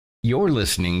You're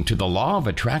listening to the Law of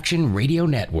Attraction Radio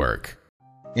Network.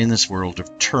 In this world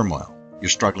of turmoil, you're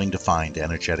struggling to find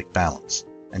energetic balance,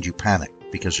 and you panic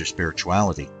because your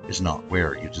spirituality is not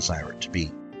where you desire it to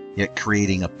be. Yet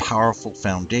creating a powerful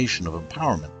foundation of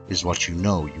empowerment is what you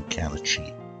know you can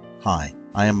achieve. Hi,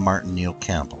 I am Martin Neil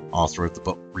Campbell, author of the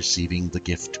book Receiving the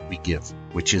Gift We Give,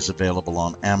 which is available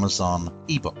on Amazon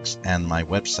eBooks and my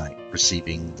website,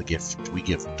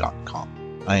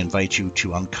 receivingthegiftwegive.com. I invite you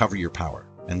to uncover your power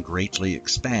and greatly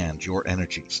expand your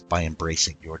energies by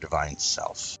embracing your divine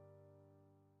self.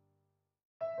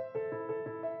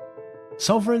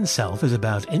 Sovereign Self is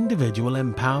about individual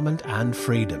empowerment and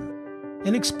freedom.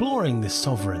 In exploring this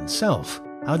sovereign self,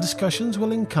 our discussions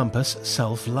will encompass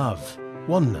self-love,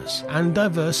 oneness, and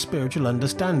diverse spiritual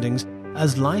understandings,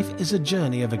 as life is a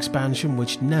journey of expansion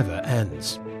which never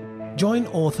ends. Join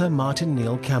author Martin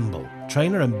Neil Campbell,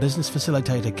 trainer and business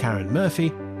facilitator Karen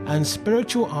Murphy, and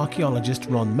spiritual archaeologist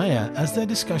Ron Mayer as their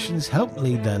discussions help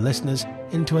lead their listeners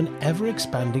into an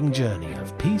ever-expanding journey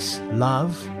of peace,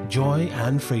 love, joy,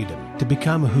 and freedom to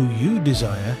become who you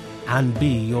desire and be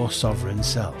your sovereign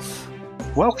self.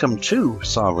 Welcome to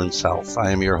Sovereign Self. I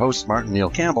am your host, Martin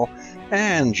Neil Campbell,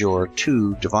 and your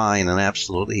two divine and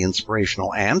absolutely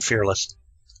inspirational and fearless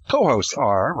co-hosts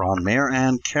are Ron Mayer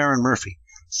and Karen Murphy.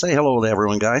 Say hello to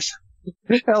everyone, guys.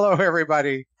 Hello,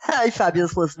 everybody. Hi,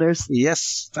 fabulous listeners.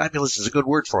 Yes, fabulous is a good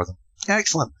word for them.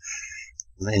 Excellent.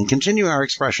 In continuing our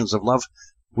expressions of love,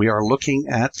 we are looking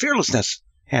at fearlessness,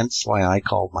 hence why I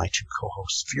called my two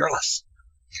co-hosts fearless.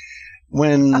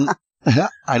 When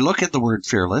I look at the word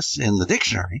fearless in the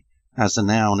dictionary, as a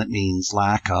noun, it means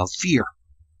lack of fear.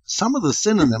 Some of the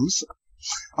synonyms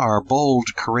are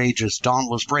bold, courageous,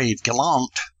 dauntless, brave,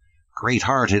 gallant,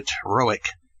 great-hearted, heroic,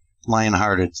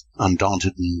 lion-hearted,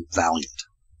 undaunted, and valiant.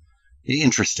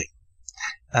 Interesting.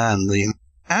 And the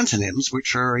antonyms,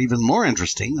 which are even more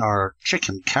interesting, are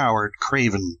chicken, coward,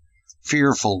 craven,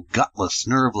 fearful, gutless,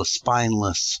 nerveless,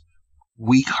 spineless,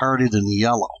 weak-hearted, and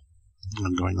yellow.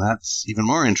 I'm going, that's even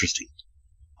more interesting.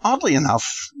 Oddly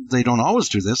enough, they don't always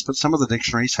do this, but some of the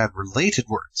dictionaries had related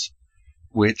words,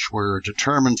 which were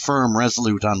determined, firm,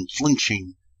 resolute,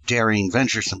 unflinching, daring,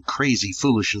 venturesome, crazy,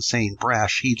 foolish, insane,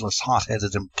 brash, heedless,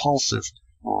 hot-headed, impulsive,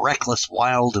 reckless,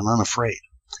 wild, and unafraid.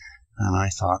 And I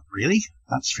thought, really?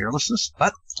 That's fearlessness?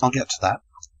 But I'll get to that.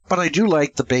 But I do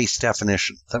like the base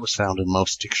definition that was found in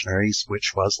most dictionaries,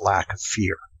 which was lack of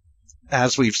fear.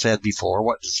 As we've said before,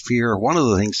 what does fear? One of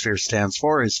the things fear stands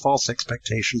for is false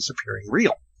expectations appearing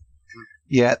real.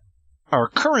 Yet, our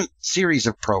current series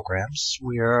of programs,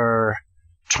 we are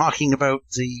talking about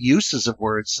the uses of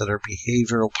words that are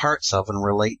behavioral parts of and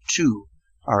relate to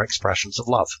our expressions of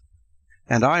love.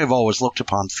 And I have always looked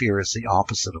upon fear as the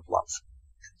opposite of love.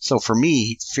 So for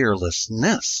me,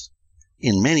 fearlessness,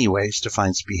 in many ways,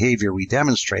 defines the behavior we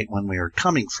demonstrate when we are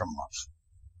coming from love.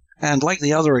 And like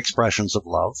the other expressions of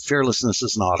love, fearlessness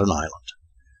is not an island.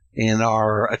 In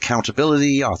our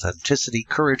accountability, authenticity,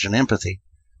 courage, and empathy,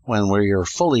 when we are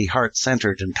fully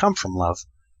heart-centered and come from love,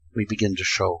 we begin to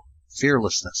show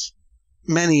fearlessness.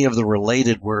 Many of the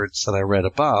related words that I read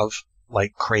above,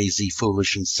 like crazy,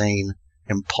 foolish, insane,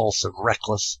 impulsive,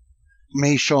 reckless,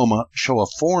 may show a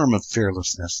form of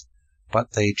fearlessness,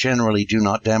 but they generally do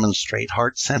not demonstrate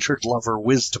heart-centered love or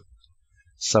wisdom.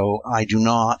 So I do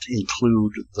not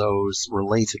include those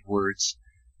related words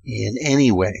in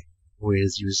any way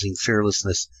with using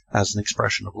fearlessness as an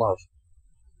expression of love.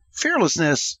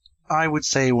 Fearlessness, I would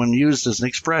say, when used as an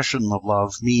expression of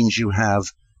love, means you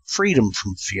have freedom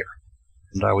from fear.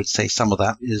 And I would say some of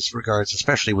that is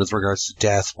especially with regards to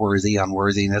death, worthy,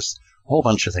 unworthiness, a whole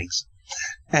bunch of things.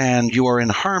 And you are in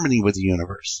harmony with the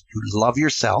universe. You love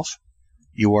yourself.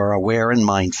 You are aware and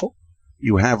mindful.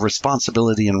 You have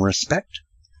responsibility and respect.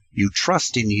 You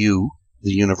trust in you,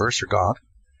 the universe or God,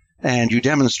 and you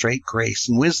demonstrate grace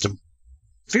and wisdom.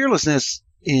 Fearlessness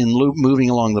in moving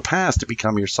along the path to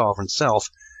become your sovereign self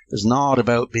is not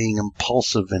about being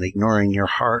impulsive and ignoring your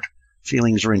heart,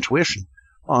 feelings, or intuition.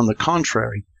 On the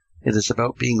contrary, it is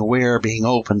about being aware, being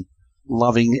open,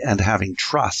 loving, and having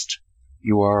trust.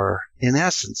 You are, in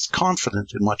essence,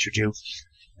 confident in what you do,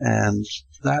 and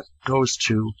that goes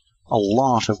to a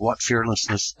lot of what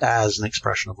fearlessness as an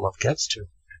expression of love gets to.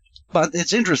 But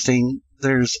it's interesting,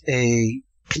 there's a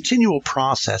continual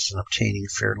process in obtaining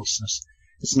fearlessness.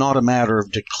 It's not a matter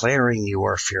of declaring you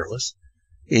are fearless.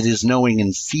 It is knowing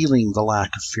and feeling the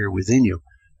lack of fear within you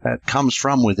that comes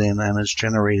from within and is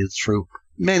generated through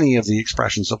many of the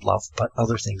expressions of love, but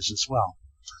other things as well.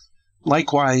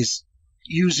 Likewise,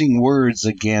 using words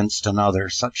against another,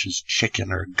 such as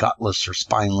chicken or gutless or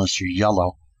spineless or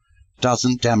yellow,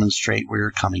 doesn't demonstrate where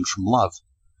you're coming from love.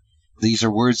 These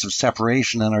are words of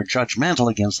separation and are judgmental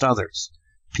against others.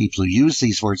 People who use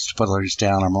these words to put others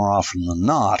down are more often than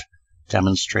not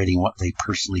demonstrating what they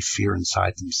personally fear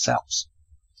inside themselves.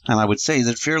 And I would say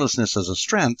that fearlessness as a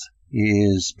strength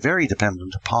is very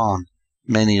dependent upon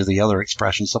many of the other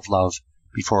expressions of love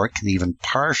before it can even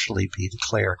partially be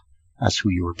declared as who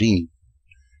you are being.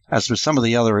 As with some of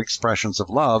the other expressions of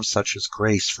love, such as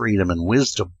grace, freedom, and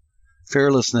wisdom,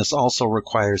 fearlessness also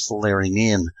requires the layering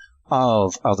in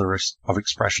of other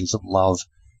expressions of love,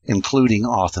 including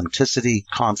authenticity,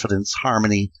 confidence,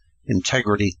 harmony,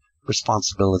 integrity,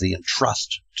 responsibility, and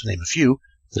trust, to name a few.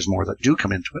 There's more that do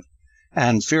come into it.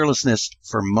 And fearlessness,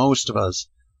 for most of us,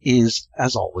 is,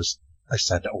 as always, I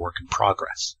said, a work in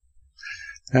progress.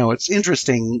 Now, it's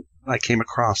interesting, I came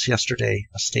across yesterday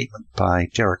a statement by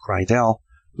Derek Rydell,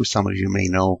 who some of you may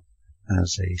know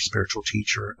as a spiritual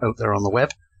teacher out there on the web.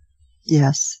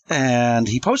 Yes. And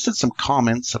he posted some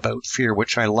comments about fear,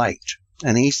 which I liked.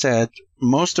 And he said,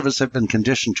 most of us have been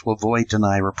conditioned to avoid,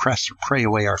 deny, repress, or pray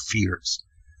away our fears.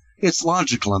 It's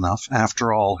logical enough.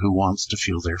 After all, who wants to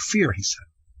feel their fear, he said.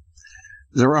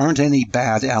 There aren't any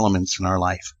bad elements in our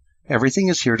life. Everything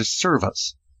is here to serve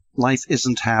us. Life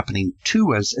isn't happening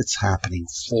to us, it's happening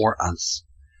for us.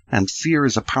 And fear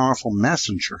is a powerful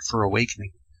messenger for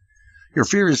awakening. Your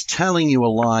fear is telling you a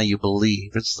lie you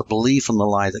believe. It's the belief in the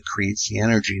lie that creates the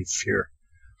energy of fear.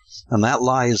 And that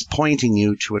lie is pointing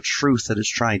you to a truth that is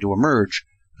trying to emerge,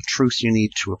 a truth you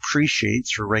need to appreciate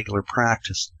through regular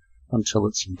practice until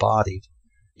it's embodied.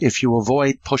 If you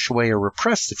avoid, push away, or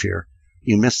repress the fear,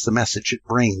 you miss the message it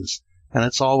brings. And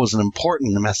it's always an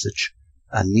important message,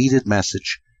 a needed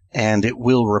message, and it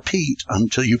will repeat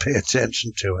until you pay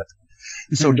attention to it.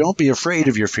 So don't be afraid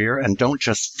of your fear, and don't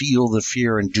just feel the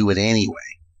fear and do it anyway.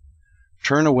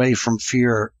 Turn away from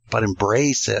fear, but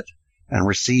embrace it and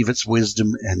receive its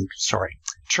wisdom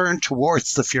turn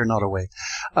towards the fear, not away.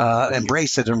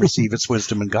 Embrace it and receive its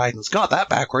wisdom and guidance. Got that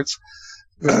backwards.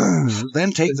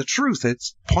 Then take the truth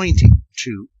it's pointing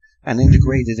to and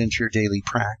integrate it into your daily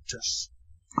practice.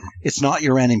 It's not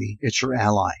your enemy, it's your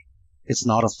ally. It's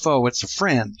not a foe, it's a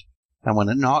friend. And when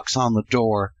it knocks on the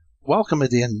door, welcome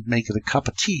it in, make it a cup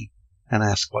of tea, and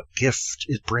ask what gift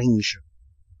it brings you.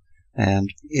 And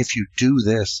if you do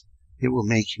this, it will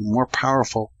make you more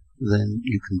powerful than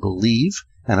you can believe,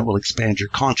 and it will expand your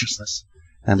consciousness,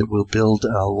 and it will build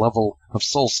a level of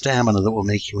soul stamina that will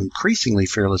make you increasingly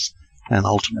fearless and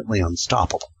ultimately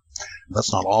unstoppable.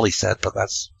 That's not all he said, but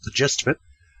that's the gist of it.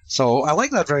 So I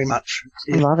like that very much.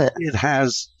 I love it. It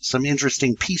has some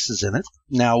interesting pieces in it.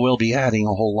 Now, we'll be adding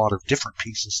a whole lot of different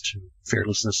pieces to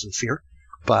fearlessness and fear.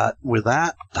 But with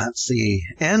that, that's the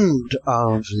end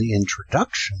of the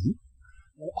introduction.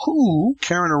 Who,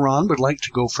 Karen or Ron, would like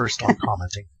to go first on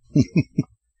commenting?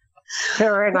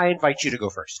 Karen, I invite you to go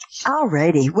first.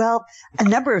 Alrighty. Well, a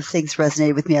number of things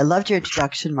resonated with me. I loved your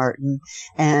introduction, Martin.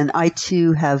 And I,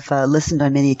 too, have listened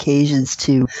on many occasions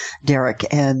to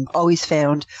Derek and always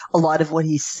found a lot of what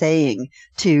he's saying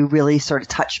to really sort of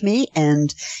touch me.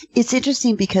 And it's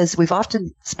interesting because we've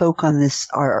often spoke on this,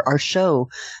 our show,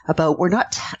 about we're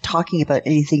not talking about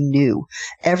anything new.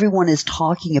 Everyone is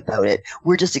talking about it.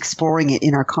 We're just exploring it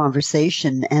in our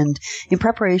conversation. And in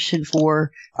preparation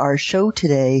for our show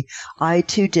today, I,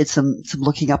 too, did some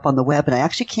looking up on the web, and I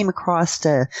actually came across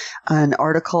an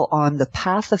article on the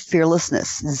path of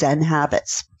fearlessness, Zen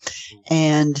habits.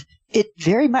 And it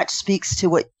very much speaks to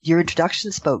what your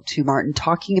introduction spoke to, Martin,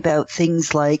 talking about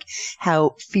things like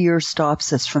how fear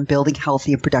stops us from building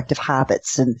healthy and productive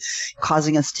habits and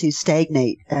causing us to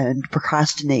stagnate and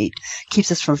procrastinate,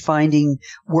 keeps us from finding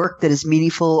work that is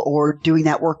meaningful or doing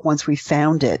that work once we've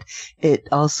found it. It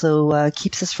also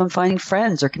keeps us from finding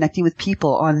friends or connecting with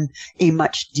people on a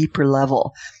much deeper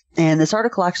level. And this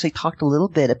article actually talked a little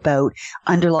bit about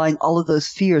underlying all of those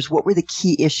fears. What were the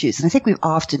key issues? And I think we've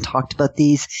often talked about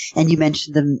these, and you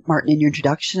mentioned them, Martin, in your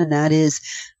introduction, and that is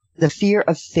the fear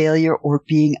of failure or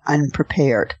being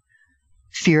unprepared,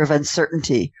 fear of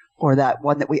uncertainty, or that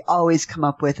one that we always come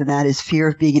up with, and that is fear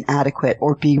of being inadequate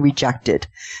or being rejected.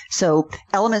 So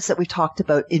elements that we've talked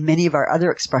about in many of our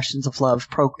other expressions of love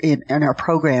in our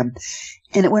program.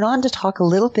 And it went on to talk a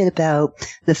little bit about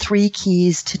the 3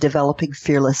 keys to developing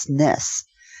fearlessness.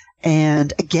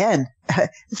 And again,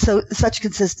 such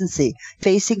consistency,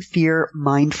 facing fear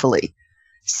mindfully,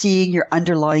 seeing your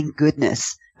underlying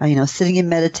goodness, sitting in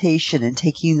meditation and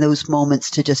taking those moments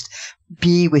to just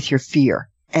be with your fear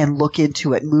and look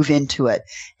into it, move into it,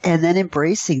 and then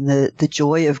embracing the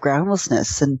joy of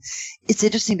groundlessness. And it's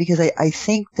interesting because I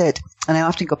think that, and I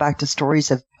often go back to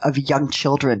stories of young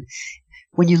children.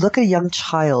 When you look at a young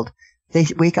child, they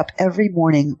wake up every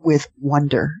morning with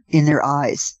wonder in their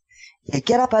eyes. They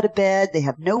get up out of bed. They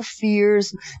have no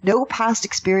fears, no past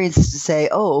experiences to say,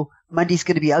 oh, Monday's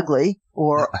going to be ugly,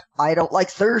 or I don't like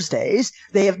Thursdays.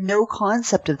 They have no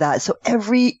concept of that. So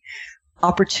every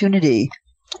opportunity,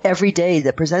 every day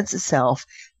that presents itself,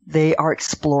 they are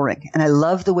exploring. And I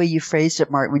love the way you phrased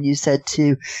it, Martin, when you said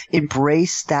to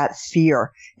embrace that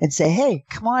fear and say, hey,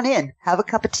 come on in, have a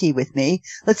cup of tea with me.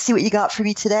 Let's see what you got for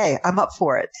me today. I'm up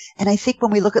for it. And I think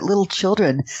when we look at little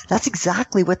children, that's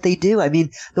exactly what they do. I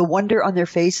mean, the wonder on their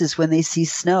faces when they see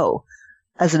snow.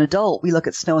 As an adult, we look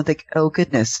at snow and think, oh,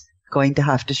 goodness, going to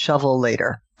have to shovel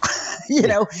later. You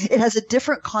know, it has a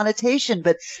different connotation,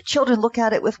 but children look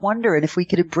at it with wonder. And if we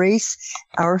could embrace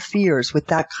our fears with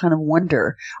that kind of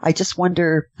wonder, I just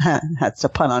wonder, that's a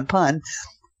pun on pun,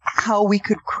 how we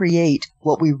could create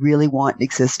what we really want in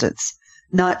existence.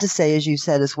 Not to say, as you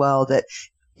said as well, that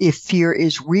if fear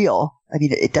is real, I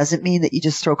mean, it doesn't mean that you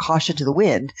just throw caution to the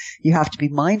wind. You have to be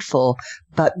mindful,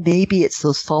 but maybe it's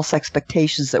those false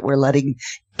expectations that we're letting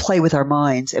play with our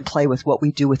minds and play with what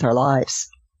we do with our lives.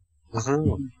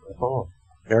 Mm-hmm. Oh,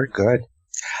 very good.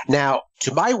 Now,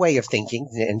 to my way of thinking,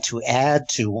 and to add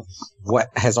to what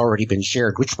has already been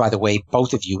shared, which, by the way,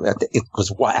 both of you, it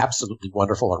was absolutely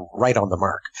wonderful and right on the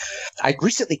mark. I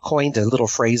recently coined a little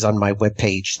phrase on my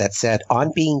webpage that said,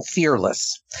 on being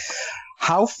fearless,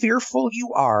 how fearful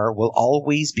you are will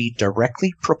always be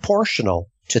directly proportional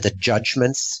to the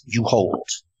judgments you hold.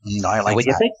 I like when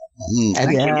that.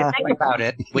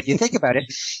 When you think about it,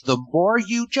 the more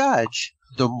you judge,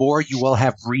 the more you will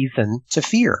have reason to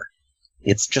fear.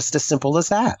 It's just as simple as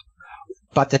that.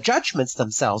 But the judgments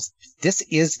themselves, this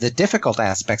is the difficult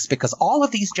aspects, because all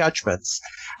of these judgments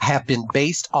have been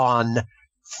based on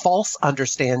false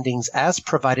understandings as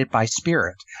provided by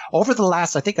Spirit. Over the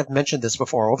last, I think I've mentioned this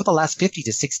before, over the last 50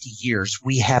 to 60 years,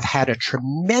 we have had a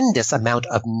tremendous amount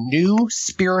of new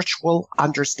spiritual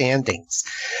understandings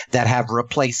that have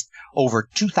replaced over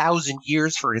 2,000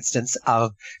 years, for instance,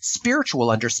 of spiritual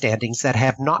understandings that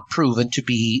have not proven to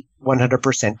be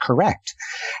 100% correct.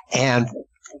 And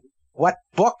what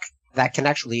book that can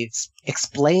actually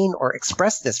explain or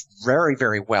express this very,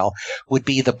 very well would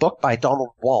be the book by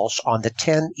Donald Walsh on the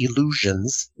 10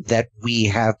 illusions that we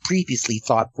have previously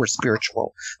thought were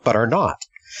spiritual, but are not.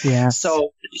 Yeah. So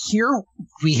here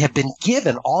we have been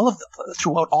given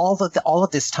throughout all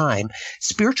of this time,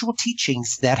 spiritual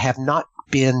teachings that have not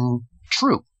been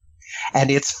true.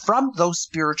 And it's from those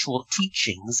spiritual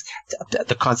teachings,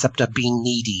 the concept of being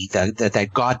needy, that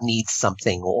God needs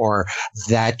something, or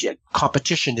that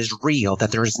competition is real,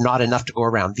 that there is not enough to go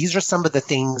around. These are some of the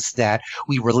things that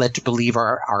we were led to believe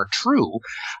are true.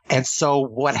 And so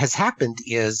what has happened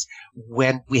is,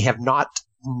 when we have not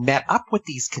met up with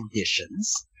these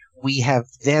conditions, we have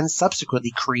then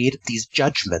subsequently created these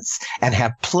judgments and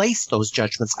have placed those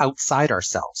judgments outside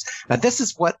ourselves. Now, this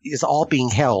is what is all being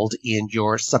held in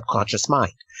your subconscious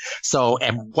mind. So,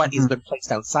 and what has been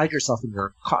placed outside yourself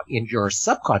in your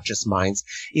subconscious minds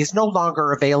is no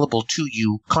longer available to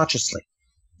you consciously.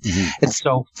 Mm-hmm. And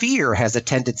so fear has a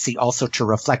tendency also to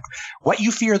reflect what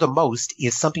you fear the most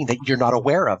is something that you're not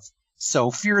aware of. So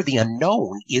fear of the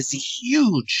unknown is a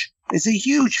huge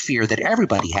fear that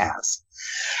everybody has.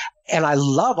 And I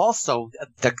love also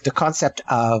the concept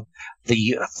of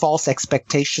the false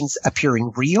expectations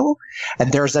appearing real.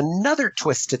 And there's another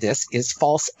twist to this, is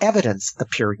false evidence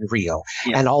appearing real.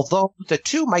 Yeah. And although the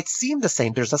two might seem the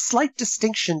same, there's a slight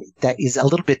distinction that is a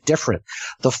little bit different.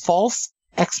 The false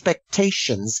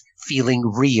expectations feeling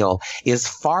real is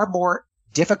far more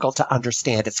difficult to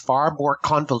understand. It's far more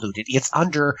convoluted. Its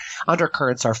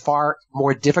undercurrents are far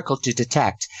more difficult to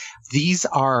detect. These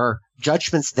are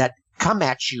judgments that come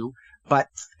at you, but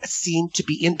seem to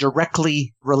be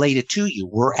indirectly related to you,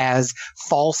 whereas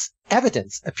false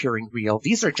evidence appearing real,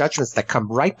 these are judgments that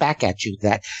come right back at you,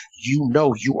 that you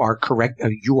know you are correct,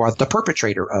 you are the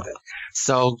perpetrator of it.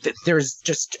 So there's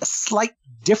just a slight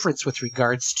difference with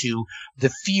regards to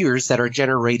the fears that are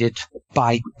generated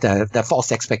by the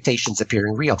false expectations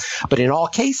appearing real. But in all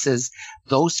cases,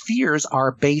 those fears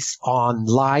are based on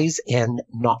lies and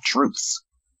not truths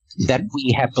that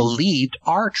we have believed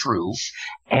are true,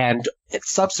 and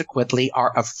subsequently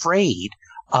are afraid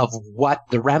of what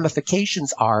the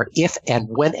ramifications are if and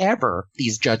whenever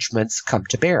these judgments come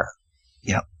to bear.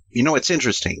 Yeah. You know, it's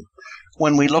interesting.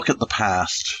 When we look at the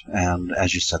past, and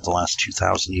as you said, the last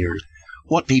 2,000 years,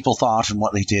 what people thought and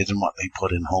what they did and what they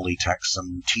put in holy texts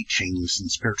and teachings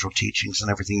and spiritual teachings and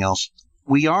everything else,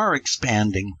 we are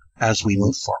expanding as we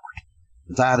move forward.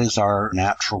 That is our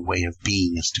natural way of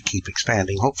being, is to keep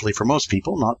expanding. Hopefully for most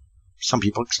people, not some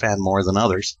people expand more than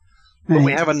others. But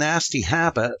we have a nasty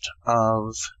habit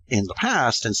of, in the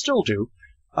past, and still do,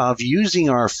 of using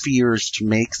our fears to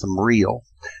make them real.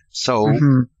 So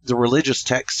the religious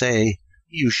texts say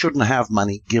you shouldn't have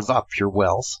money, give up your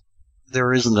wealth.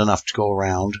 There isn't enough to go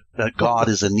around. That God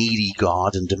is a needy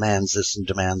God and demands this and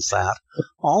demands that.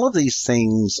 All of these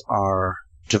things are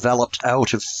developed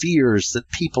out of fears that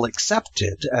people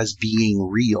accepted as being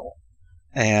real.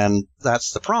 And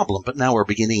that's the problem. But now we're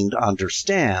beginning to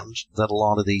understand that a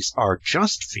lot of these are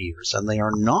just fears and they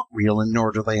are not real, and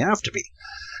nor do they have to be.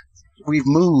 We've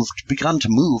begun to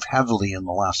move heavily in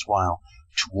the last while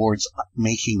towards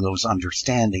making those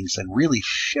understandings and really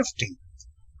shifting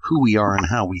who we are and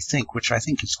how we think, which I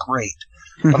think is great.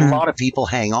 But a lot of people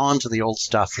hang on to the old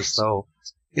stuff as though,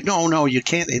 no, you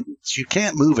can't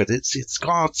move it. It's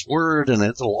God's word and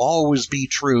it'll always be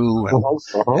true.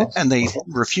 And they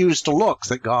refuse to look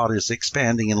that God is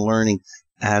expanding and learning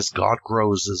as God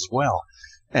grows as well.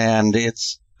 And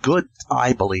it's good,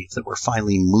 I believe, that we're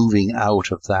finally moving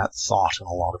out of that thought in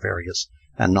a lot of areas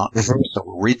and not being so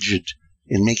rigid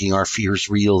in making our fears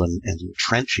real and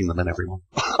entrenching them in everyone.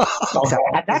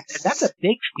 That's a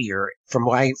big fear from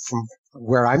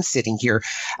where I'm sitting here,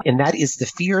 and that is the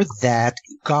fear that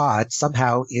God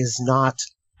somehow is not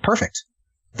perfect,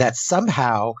 that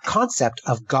somehow concept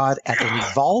of God as an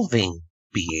evolving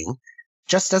being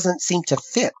just doesn't seem to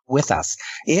fit with us.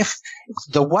 If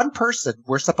the one person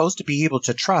we're supposed to be able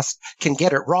to trust can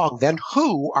get it wrong, then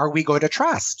who are we going to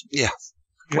trust? Yeah.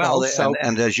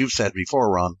 And as you've said before,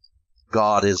 Ron,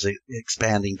 God is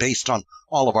expanding based on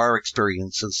all of our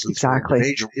experiences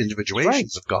and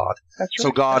individuations of God.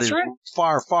 So God is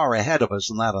far, far ahead of us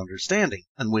in that understanding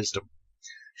and wisdom.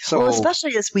 So,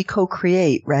 especially as we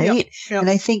co-create, right? Yeah. And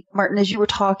I think, Martin, as you were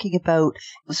talking about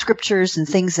scriptures and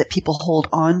things that people hold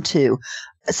on to,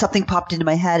 something popped into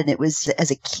my head, and it was, as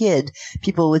a kid,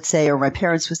 people would say, or my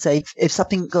parents would say, if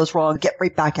something goes wrong, get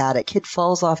right back at it. Kid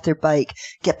falls off their bike,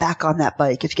 get back on that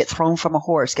bike. If you get thrown from a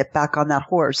horse, get back on that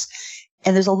horse.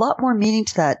 And there's a lot more meaning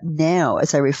to that now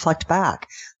as I reflect back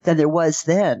than there was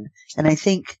then. And I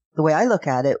think the way I look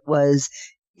at it was,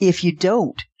 if you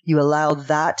don't, you allow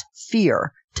that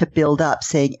fear to build up,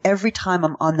 saying every time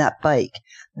I'm on that bike,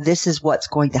 this is what's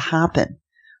going to happen.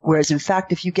 Whereas in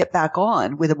fact, if you get back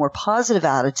on with a more positive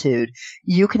attitude,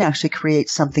 you can actually create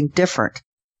something different.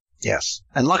 Yes.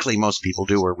 And luckily most people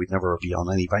do, or we'd never be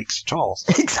on any bikes at all.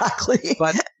 Exactly.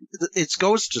 But it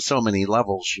goes to so many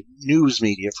levels. News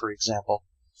media, for example.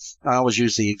 I always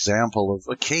use the example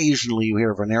of occasionally you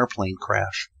hear of an airplane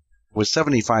crash. With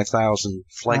 75,000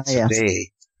 flights a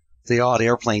day, the odd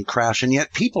airplane crash, and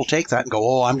yet people take that and go,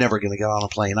 oh, I'm never going to get on a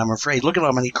plane. I'm afraid. Look at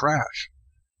how many crash.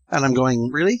 And I'm going,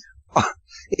 really?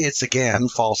 It's, again,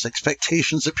 false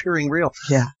expectations appearing real.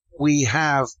 Yeah. We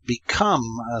have become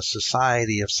a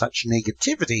society of such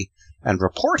negativity and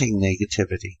reporting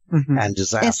negativity and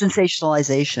disaster. And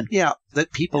sensationalization. Yeah,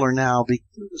 that people are now, a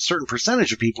certain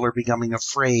percentage of people are becoming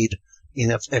afraid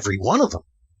of every one of them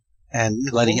and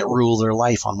letting it rule their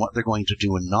life on what they're going to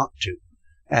do and not do.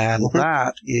 And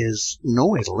that is no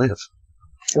way to live.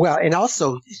 Well, and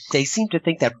also they seem to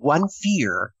think that one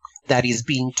fear that is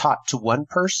being taught to one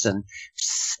person,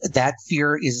 that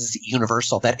fear is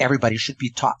universal, that everybody should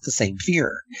be taught the same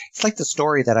fear. It's like the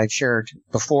story that I've shared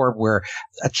before where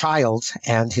a child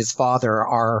and his father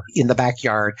are in the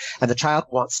backyard and the child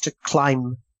wants to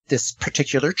climb this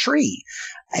particular tree.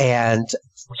 And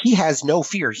he has no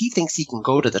fear. He thinks he can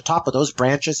go to the top of those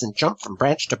branches and jump from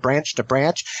branch to branch to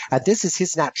branch. And this is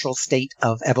his natural state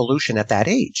of evolution at that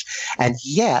age. And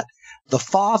yet the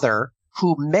father,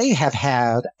 who may have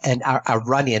had a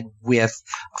run-in with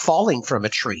falling from a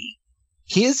tree,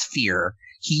 his fear,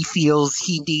 he feels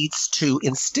he needs to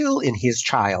instill in his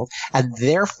child, and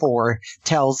therefore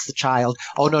tells the child,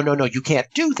 oh, no, you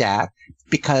can't do that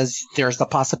because there's the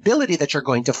possibility that you're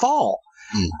going to fall.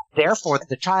 Therefore,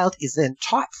 the child is then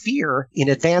taught fear in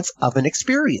advance of an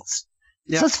experience.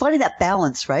 Yeah. So it's finding that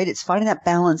balance, right? It's finding that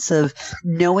balance of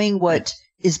knowing what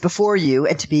is before you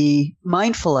and to be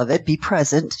mindful of it, be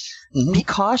present, be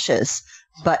cautious,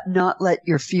 but not let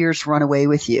your fears run away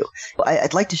with you.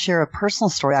 I'd like to share a personal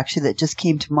story actually that just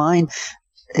came to mind.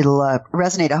 It'll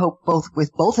resonate, I hope,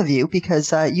 with both of you,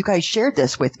 because you guys shared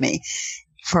this with me.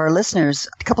 For our listeners,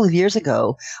 a couple of years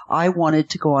ago, I wanted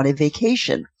to go on a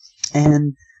vacation,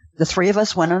 and the three of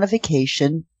us went on a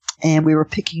vacation, and we were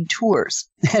picking tours.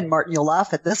 And Martin, you'll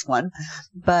laugh at this one,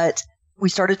 but we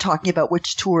started talking about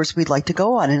which tours we'd like to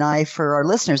go on. And for our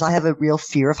listeners, I have a real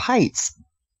fear of heights,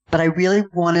 but I really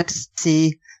wanted to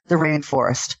see the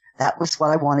rainforest. That was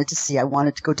what I wanted to see. I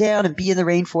wanted to go down and be in the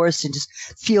rainforest and just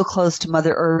feel close to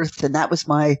Mother Earth. And that was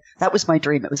my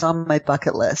dream. It was on my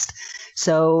bucket list.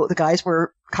 So the guys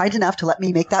were kind enough to let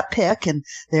me make that pick. And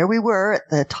there we were at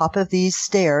the top of these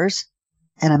stairs.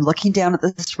 And I'm looking down at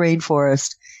this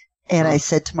rainforest. And I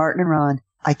said to Martin and Ron,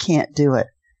 I can't do it.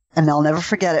 And I'll never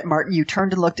forget it. Martin, you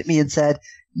turned and looked at me and said,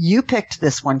 you picked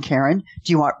this one, Karen.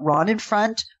 Do you want Ron in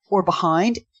front or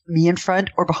behind? Me in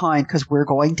front or behind, because we're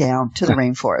going down to the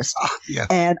rainforest. Yes.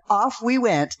 And off we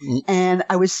went. And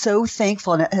I was so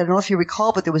thankful. And I don't know if you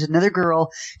recall, but there was another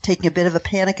girl taking a bit of a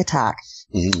panic attack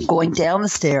going down the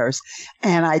stairs.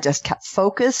 And I just kept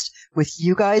focused with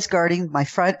you guys guarding my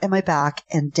front and my back.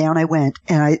 And down I went.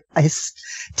 And I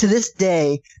to this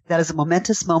day, that is a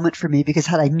momentous moment for me, because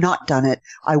had I not done it,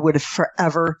 I would have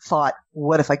forever thought,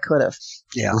 what if I could have?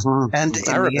 Yeah. Mm-hmm. And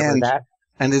I remember that.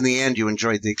 And in the end, you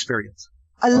enjoyed the experience.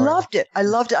 I loved it. I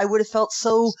loved it. I would have felt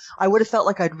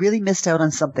like I'd really missed out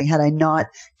on something had I not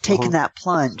taken that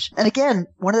plunge. And again,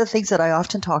 one of the things that I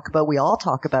often talk about, we all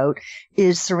talk about,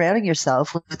 is surrounding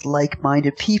yourself with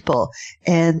like-minded people.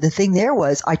 And the thing there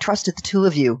was, I trusted the two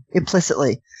of you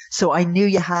implicitly. So I knew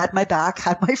you had my back,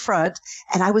 had my front,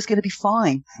 and I was going to be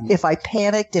fine. If I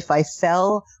panicked, if I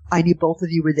fell, I knew both of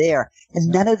you were there.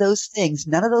 And none of those things,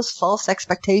 none of those false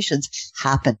expectations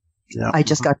happened. Yeah. I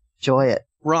just got to enjoy it.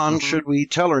 Ron, should we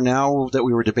tell her now that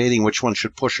we were debating which one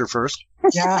should push her first?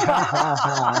 Yeah.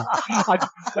 I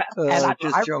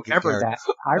joking, remember Karen. that.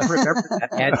 I remember that.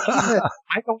 And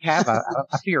I don't have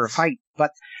a fear of height,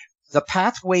 but the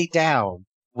pathway down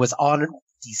was on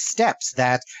these steps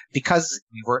that, because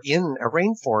we were in a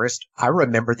rainforest, I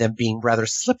remember them being rather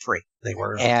slippery. They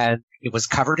were. And it was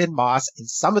covered in moss, and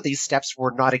some of these steps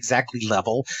were not exactly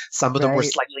level. Some of them were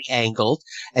slightly angled.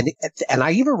 And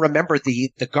I even remember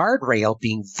the guardrail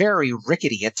being very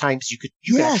rickety. At times you could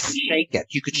actually shake it.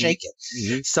 You could shake it.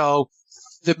 Mm-hmm. So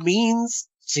the means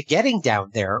to getting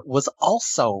down there was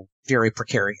also very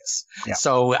precarious. Yeah.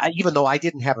 So even though I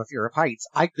didn't have a fear of heights,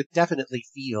 I could definitely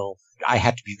feel I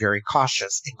had to be very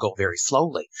cautious and go very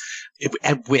slowly.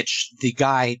 At which the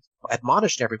guide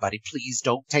admonished everybody, please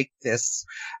don't take this,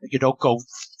 don't go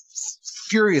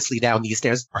furiously down these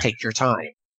stairs, take your time.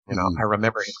 I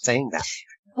remember him saying that.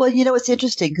 Well, it's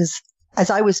interesting, because as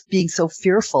I was being so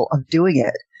fearful of doing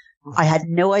it, I had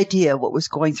no idea what was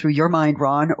going through your mind,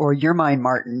 Ron, or your mind,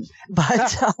 Martin.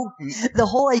 But the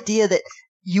whole idea that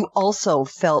you also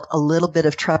felt a little bit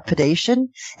of trepidation,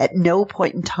 at no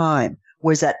point in time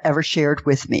was that ever shared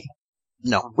with me.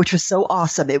 No. Which was so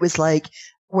awesome. It was like,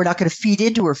 we're not going to feed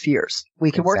into our fears. We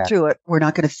can work through it. We're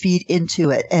not going to feed into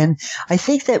it. And I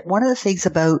think that one of the things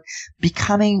about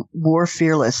becoming more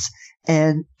fearless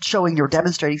and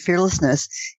demonstrating fearlessness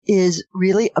is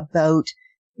really about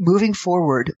moving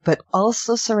forward, but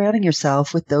also surrounding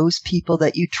yourself with those people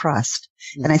that you trust.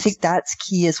 Yes. And I think that's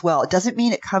key as well. It doesn't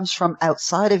mean it comes from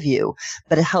outside of you,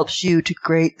 but it helps you to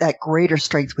create that greater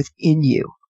strength within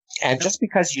you. And just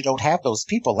because you don't have those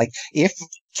people, like if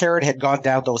Karen had gone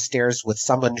down those stairs with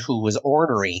someone who was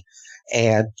ornery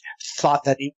and thought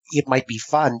that it might be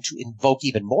fun to invoke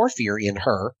even more fear in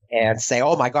her and say,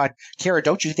 oh my God, Karen,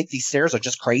 don't you think these stairs are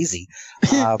just crazy?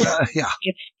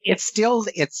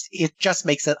 It just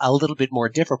makes it a little bit more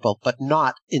difficult, but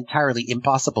not entirely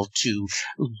impossible to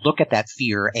look at that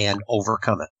fear and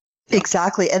overcome it.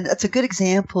 Exactly. And that's a good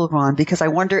example, Ron, because I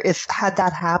wonder if, had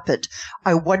that happened,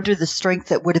 I wonder the strength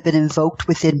that would have been invoked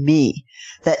within me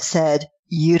that said,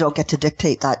 you don't get to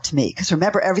dictate that to me. Because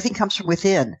remember, everything comes from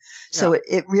within. So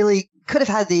it really could have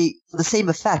had the same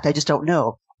effect. I just don't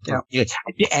know. Yeah.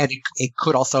 And it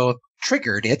could also have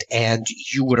triggered it, and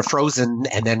you would have frozen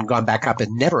and then gone back up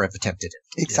and never have attempted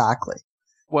it. Exactly.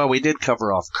 Well, we did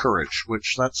cover off courage,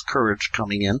 which that's courage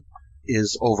coming in,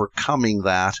 is overcoming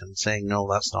that and saying, no,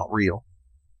 that's not real.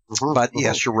 Mm-hmm. But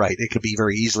yes, you're right. It could be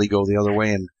very easily go the other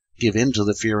way and give in to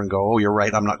the fear and go, oh, you're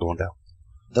right, I'm not going down.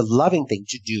 The loving thing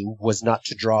to do was not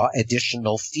to draw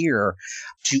additional fear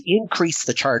to increase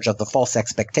the charge of the false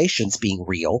expectations being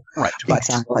real, right? But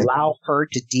to allow her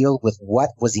to deal with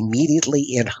what was immediately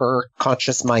in her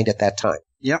conscious mind at that time.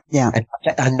 Yep. Yeah.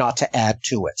 And not to add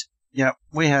to it. Yep.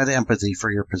 We had empathy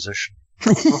for your position.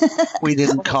 We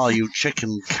didn't call you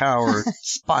chicken, coward,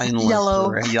 spineless,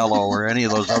 yellow, or any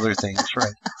of those other things,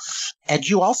 right? And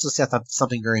you also said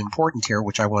something very important here,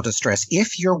 which I want to stress.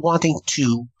 If you're wanting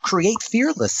to create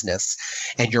fearlessness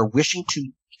and you're wishing to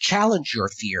challenge your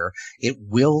fear, it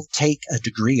will take a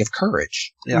degree of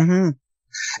courage. Yeah. Mm-hmm.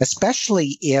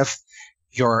 Especially if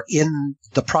you're in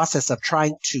the process of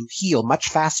trying to heal much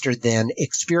faster than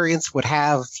experience would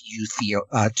have you feel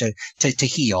to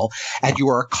heal, and you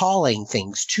are calling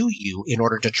things to you in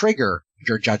order to trigger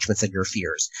your judgments and your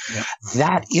fears. Yep.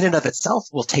 That in and of itself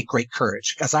will take great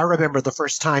courage. Because I remember the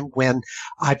first time when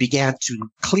I began to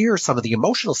clear some of the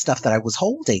emotional stuff that I was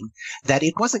holding, that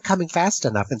it wasn't coming fast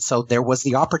enough. And so there was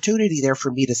the opportunity there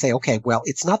for me to say, okay, well,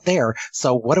 it's not there.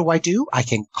 So what do? I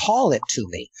can call it to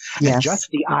me. Yes. And just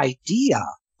the idea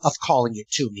of calling it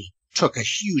to me took a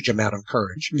huge amount of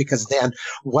courage, because then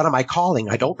what am I calling?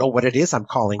 I don't know what it is I'm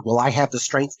calling. Will I have the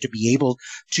strength to be able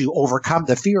to overcome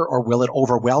the fear, or will it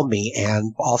overwhelm me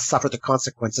and I'll suffer the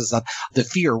consequences of the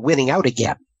fear winning out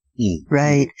again?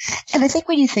 Right. And I think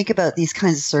when you think about these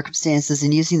kinds of circumstances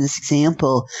and using this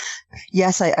example,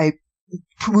 yes, I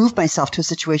moved myself to a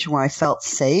situation where I felt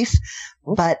safe.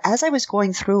 But as I was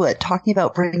going through it, talking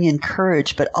about bringing in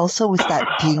courage, but also with that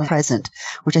being present,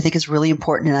 which I think is really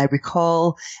important. And I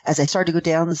recall as I started to go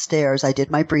down the stairs, I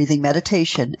did my breathing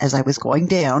meditation as I was going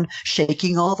down,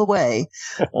 shaking all the way.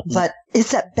 But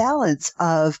it's that balance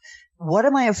of, what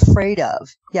am I afraid of?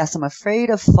 Yes, I'm afraid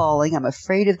of falling. I'm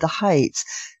afraid of the heights.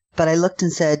 But I looked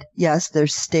and said, yes,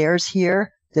 there's stairs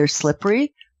here. They're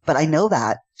slippery, but I know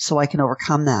that, so I can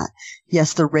overcome that.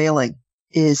 Yes, the railing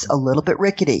is a little bit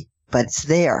rickety, but it's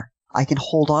there. I can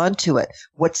hold on to it.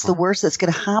 What's the worst that's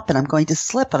going to happen? I'm going to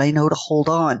slip, and I know to hold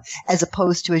on, as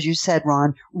opposed to, as you said,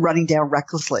 Ron, running down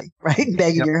recklessly, right? And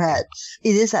banging your head.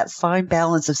 It is that fine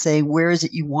balance of saying, where is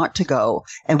it you want to go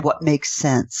and what makes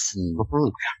sense?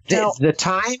 The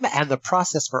time and the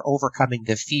process for overcoming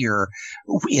the fear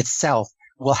itself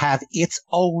will have its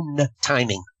own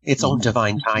timing, its own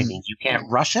divine timing. You can't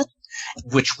rush it,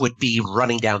 which would be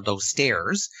running down those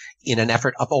stairs in an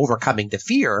effort of overcoming the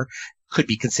fear. Could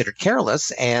be considered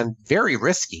careless and very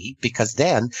risky, because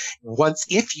then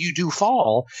if you do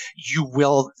fall, you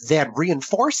will then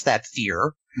reinforce that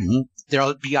fear.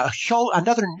 There'll be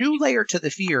another new layer to the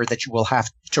fear that you will have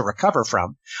to recover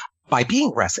from by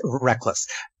being reckless.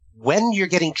 When you're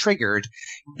getting triggered,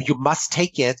 you must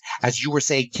take it, as you were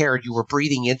saying, Karen, you were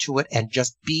breathing into it and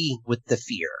just being with the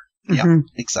fear. Yeah,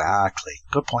 exactly.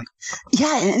 Good point.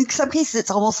 Yeah, and in some cases,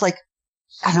 it's almost like,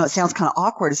 I know it sounds kind of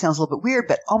awkward. It sounds a little bit weird,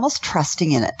 but almost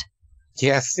trusting in it.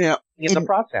 Yes. Yeah. In the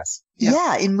process.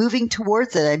 Yeah, in moving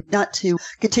towards it. And not to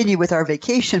continue with our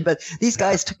vacation, but these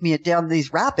guys took me down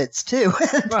these rapids too.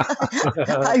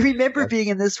 I remember being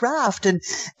in this raft and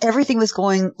everything was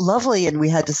going lovely. And we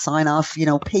had to sign off,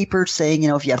 papers saying,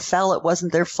 if you fell, it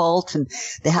wasn't their fault. And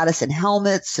they had us in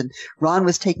helmets, and Ron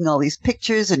was taking all these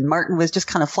pictures, and Martin was just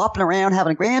kind of flopping around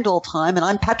having a grand old time. And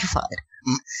I'm petrified.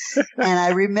 And I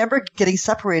remember getting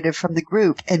separated from the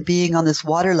group and being on this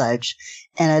water ledge,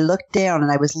 and I looked down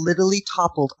and I was literally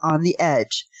toppled on the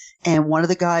edge, and one of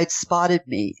the guides spotted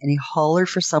me and he hollered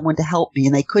for someone to help me,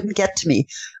 and they couldn't get to me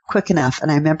quick enough.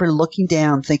 And I remember looking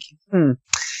down thinking,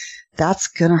 that's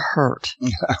going to hurt.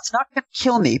 It's not going to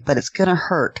kill me, but it's going to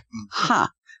hurt.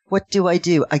 What do I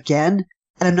do again?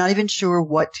 And I'm not even sure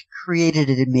what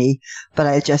created it in me, but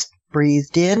I just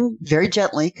breathed in very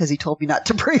gently, because he told me not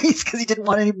to breathe because he didn't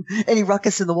want any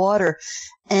ruckus in the water.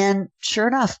 And sure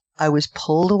enough, I was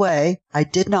pulled away. I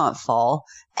did not fall.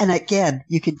 And again,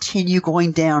 you continue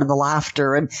going down in the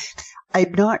laughter. And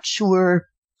I'm not sure,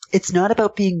 it's not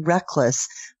about being reckless,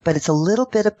 but it's a little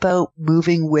bit about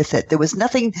moving with it. There was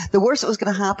nothing, the worst that was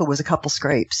going to happen was a couple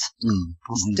scrapes.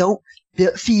 Don't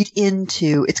feed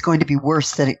into it's going to be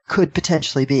worse than it could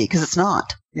potentially be, because it's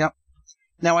not. Yep.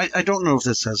 Now, I don't know if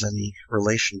this has any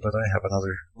relation, but I have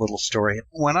another little story.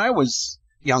 When I was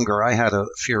younger, I had a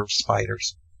fear of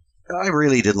spiders. I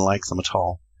really didn't like them at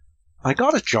all. I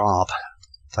got a job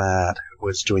that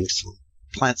was doing some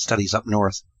plant studies up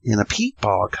north in a peat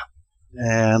bog.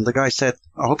 And the guy said,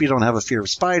 I hope you don't have a fear of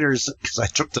spiders, because I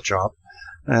took the job.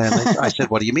 And I said,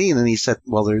 what do you mean? And he said,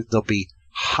 well, there'll be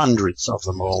hundreds of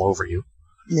them all over you.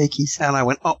 Yankees. And I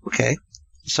went, oh, okay.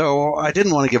 So I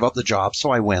didn't want to give up the job, so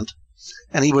I went.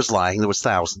 And he was lying. There was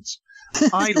thousands.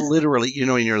 I literally,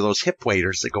 you're those hip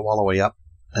waders that go all the way up,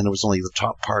 and it was only the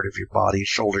top part of your body,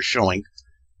 shoulders showing.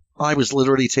 I was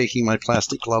literally taking my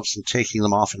plastic gloves and taking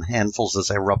them off in handfuls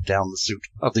as I rubbed down the suit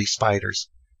of these spiders.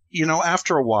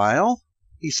 After a while,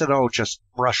 he said, oh, just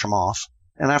brush them off.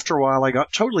 And after a while, I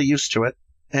got totally used to it,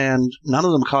 and none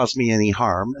of them caused me any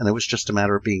harm, and it was just a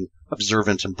matter of being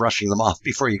observant and brushing them off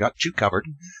before you got too covered.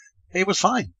 It was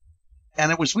fine. And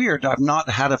it was weird. I've not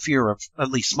had a fear of at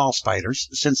least small spiders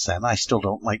since then. I still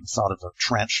don't like the thought of a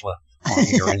tarantula on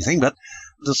me or anything, but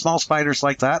the small spiders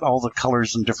like that, all the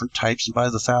colors and different types and by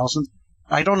the thousand,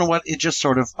 I don't know what, it just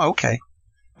sort of, okay.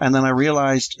 And then I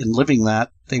realized in living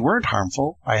that they weren't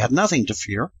harmful. I had nothing to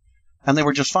fear, and they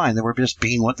were just fine. They were just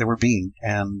being what they were being,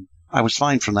 and I was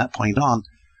fine from that point on.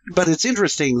 But it's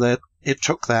interesting that it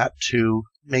took that to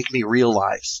make me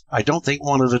realize. I don't think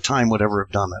one at a time would ever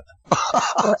have done it.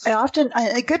 Well,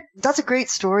 that's a great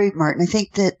story, Martin.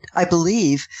 I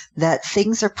believe that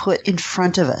things are put in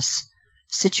front of us.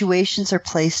 Situations are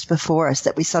placed before us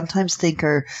that we sometimes think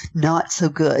are not so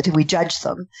good, and we judge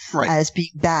them as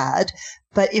being bad.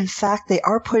 But in fact, they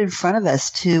are put in front of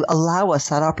us to allow us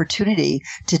that opportunity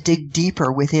to dig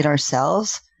deeper within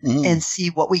ourselves and see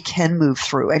what we can move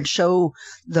through and show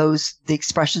the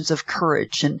expressions of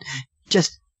courage and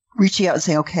just reaching out and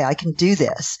saying, okay, I can do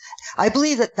this. I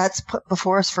believe that that's put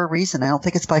before us for a reason. I don't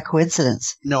think it's by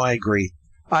coincidence. No, I agree.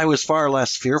 I was far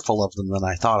less fearful of them than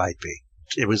I thought I'd be.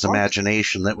 It was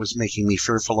imagination that was making me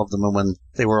fearful of them. And when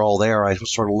they were all there, I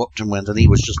sort of looked and went, and he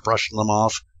was just brushing them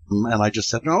off. And I just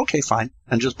said, no, okay, fine,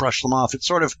 and just brushed them off. It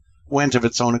sort of went of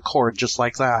its own accord, just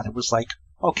like that. It was like,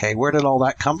 okay, where did all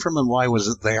that come from and why was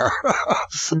it there?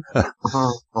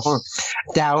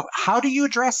 Now, how do you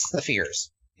address the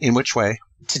fears? In which way?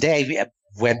 Today,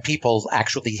 when people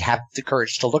actually have the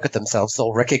courage to look at themselves,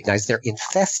 they'll recognize they're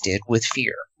infested with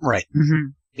fear. Right.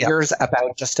 Mm-hmm. Fears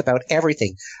about just about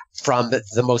everything, from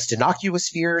the most innocuous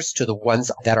fears to the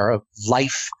ones that are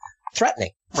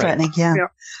life-threatening. Threatening, yeah.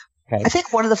 Okay. I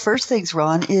think one of the first things,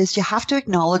 Ron, is you have to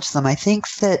acknowledge them. I think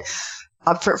that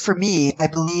for me, I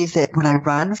believe that when I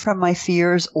run from my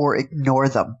fears or ignore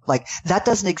them, like that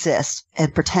doesn't exist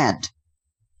and pretend,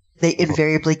 they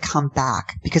invariably come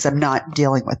back because I'm not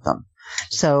dealing with them.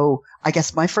 So I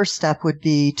guess my first step would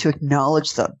be to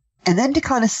acknowledge them and then to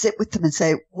kind of sit with them and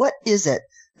say, what is it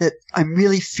that I'm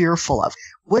really fearful of?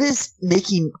 What is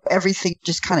making everything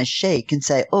just kind of shake and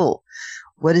say, oh,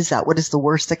 what is that? What is the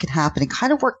worst that can happen? And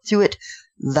kind of work through it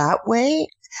that way.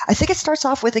 I think it starts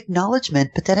off with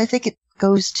acknowledgement, but then I think it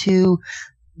goes to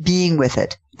being with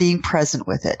it, being present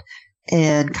with it,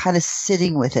 and kind of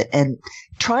sitting with it and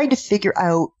trying to figure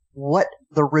out what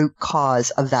the root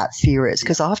cause of that fear is.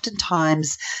 Because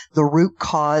oftentimes the root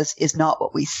cause is not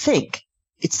what we think.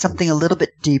 It's something a little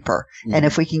bit deeper. Mm-hmm. And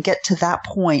if we can get to that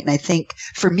point, and I think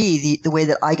for me, the way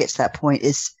that I get to that point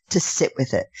is to sit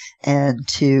with it and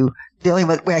the only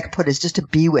way I can put it is just to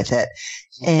be with it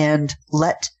and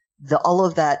let all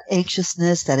of that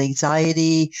anxiousness, that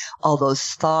anxiety, all those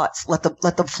thoughts, let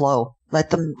them flow. Let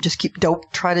them just don't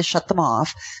try to shut them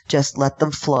off. Just let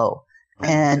them flow.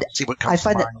 And see what comes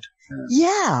to mind.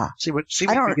 Yeah. See what you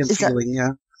begin feeling,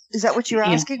 yeah. Is that what you're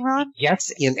asking, Ron?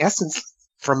 Yes. In essence,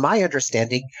 from my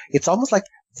understanding, it's almost like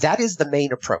that is the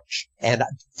main approach. And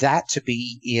that to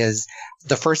me is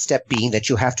the first step, being that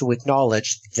you have to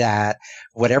acknowledge that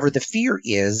whatever the fear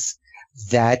is,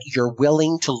 that you're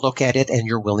willing to look at it and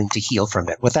you're willing to heal from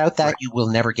it. Without that, you will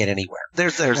never get anywhere.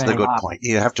 There's the good point.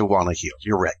 You have to want to heal.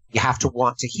 You're right. You have to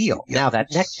want to heal. Yeah. Now, that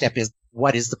next step is,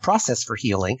 what is the process for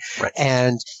healing? Right.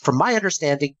 And from my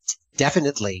understanding,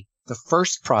 definitely the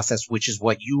first process, which is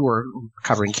what you were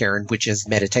covering, Karen, which is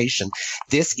meditation.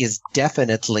 This is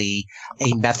definitely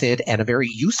a method, and a very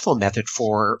useful method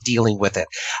for dealing with it.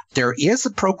 There is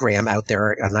a program out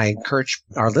there, and I encourage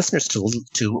our listeners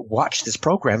to watch this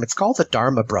program. It's called the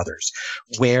Dharma Brothers,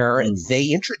 where they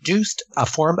introduced a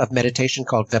form of meditation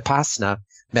called Vipassana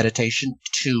meditation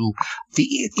to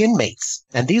the inmates.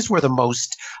 And these were the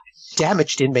most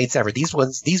damaged inmates ever. These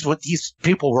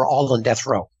people were all on death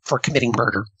row for committing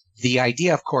murder. The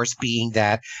idea, of course, being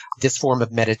that this form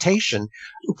of meditation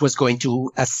was going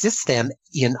to assist them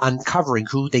in uncovering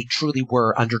who they truly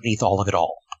were underneath all of it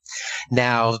all.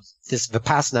 Now, this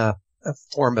Vipassana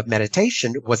form of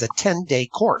meditation was a 10-day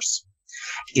course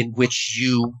in which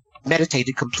you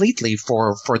meditated completely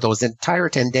for those entire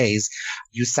 10 days.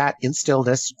 You sat in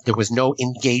stillness. There was no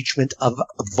engagement of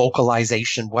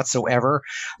vocalization whatsoever,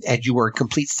 and you were in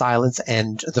complete silence.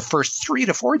 And the first 3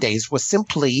 to 4 days was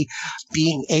simply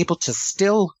being able to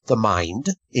still the mind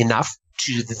enough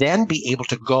to then be able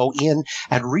to go in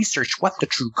and research what the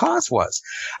true cause was.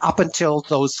 Up until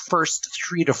those first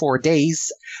 3 to 4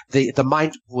 days, the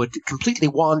mind would completely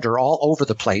wander all over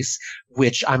the place,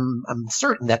 which I'm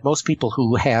certain that most people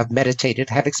who have meditated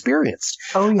have experienced.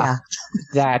 Oh yeah,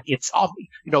 that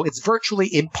it's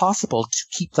virtually impossible to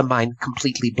keep the mind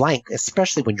completely blank,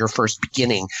 especially when you're first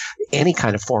beginning any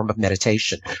kind of form of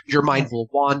meditation. Your mind will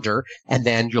wander, and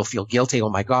then you'll feel guilty. Oh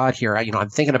my God, here I'm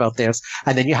thinking about this,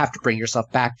 and then you have to bring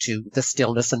yourself back to the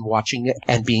stillness and watching it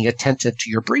and being attentive to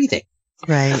your breathing.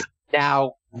 Right.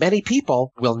 Now, many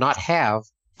people will not have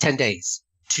 10 days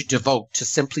to devote to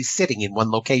simply sitting in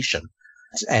one location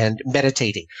and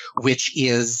meditating, which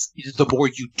is, the more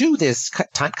you do this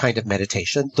kind of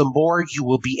meditation, the more you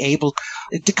will be able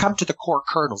to come to the core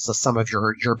kernels of some of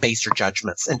your baser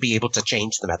judgments and be able to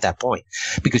change them at that point,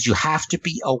 because you have to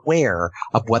be aware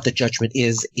of what the judgment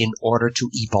is in order to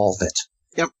evolve it.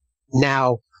 Yep.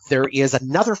 Now, there is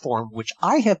another form which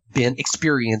I have been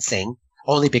experiencing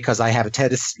only because I have a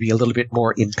tendency to be a little bit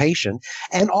more impatient,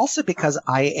 and also because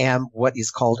I am what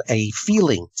is called a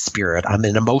feeling spirit. I'm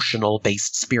an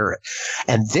emotional-based spirit.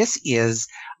 And this is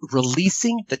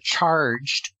releasing the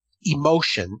charged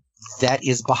emotion that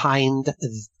is behind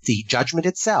the judgment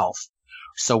itself.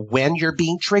 So when you're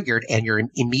being triggered and your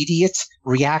immediate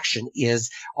reaction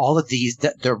is all of these,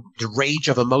 the rage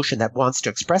of emotion that wants to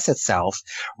express itself,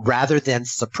 rather than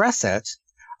suppress it,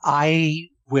 I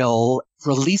will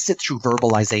release it through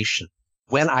verbalization.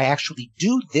 When I actually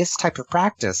do this type of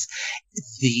practice,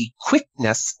 the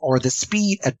quickness or the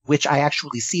speed at which I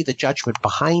actually see the judgment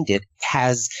behind it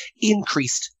has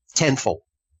increased tenfold.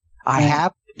 I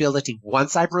have the ability,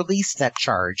 once I've released that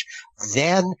charge,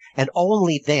 then and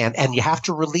only then, and you have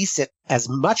to release it as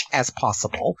much as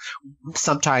possible.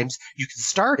 Sometimes you can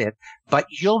start it, but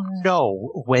you'll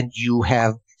know when you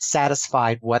have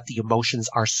satisfied what the emotions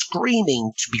are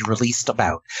screaming to be released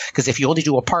about. Because if you only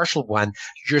do a partial one,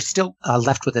 you're still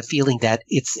left with a feeling that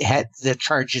the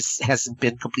charge hasn't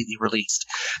been completely released.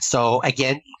 So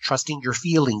again, trusting your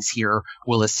feelings here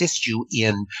will assist you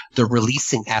in the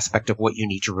releasing aspect of what you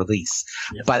need to release.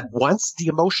 Yep. But once the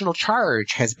emotional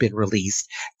charge has been released,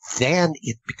 then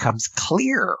it becomes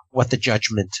clear what the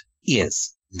judgment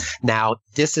is. Now,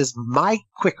 this is my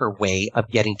quicker way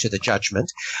of getting to the judgment,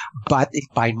 but it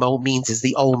by no means is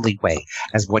the only way.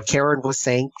 As what Karen was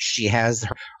saying, she has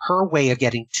her way of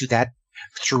getting to that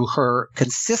through her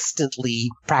consistently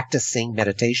practicing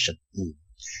meditation.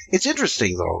 It's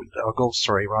interesting, though.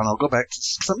 Ron, I'll go back to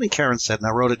something Karen said, and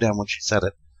I wrote it down when she said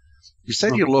it. You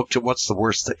said you looked at what's the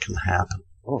worst that can happen.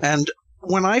 And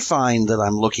when I find that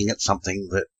I'm looking at something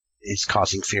that is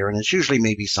causing fear, and it's usually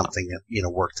maybe something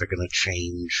at work, they're going to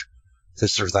change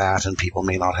this or that, and people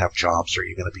may not have jobs, or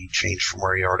you're going to be changed from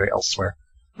where you are to elsewhere.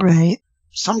 Right.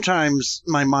 Sometimes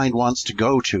my mind wants to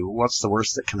go to what's the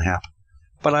worst that can happen.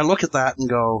 But I look at that and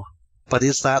go, but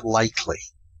is that likely?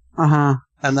 Uh-huh.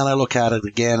 And then I look at it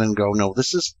again and go, no,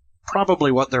 this is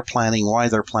probably what they're planning, why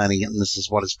they're planning it, and this is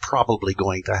what is probably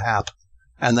going to happen.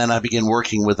 And then I begin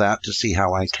working with that to see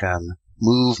how I can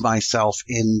move myself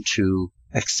into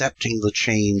accepting the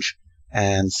change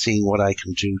and seeing what I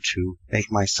can do to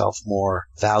make myself more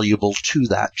valuable to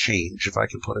that change, if I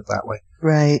can put it that way.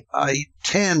 Right. I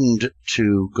tend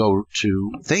to go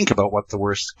to think about what the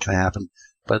worst can happen,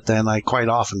 but then I quite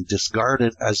often discard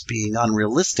it as being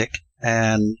unrealistic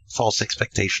and false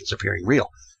expectations appearing real.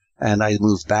 And I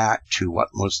move back to what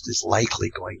most is likely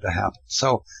going to happen.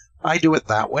 So I do it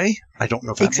that way. I don't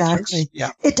know if that makes sense. Yeah.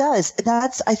 It does.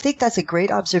 I think that's a great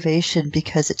observation,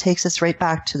 because it takes us right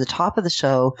back to the top of the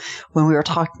show when we were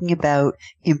talking about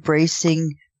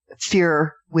embracing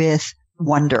fear with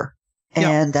wonder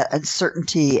and that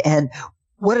uncertainty, and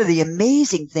what are the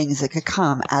amazing things that could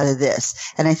come out of this.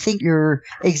 And I think your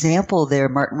example there,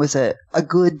 Martin, was a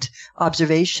good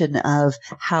observation of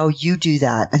how you do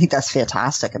that. I think that's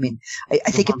fantastic. I mean, I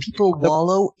think if people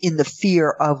wallow in the fear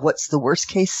of what's the worst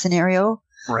case scenario,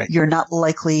 right, you're not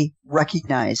likely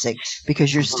recognizing,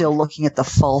 because you're still looking at the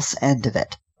false end of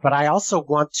it. But I also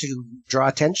want to draw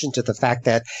attention to the fact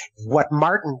that what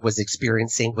Martin was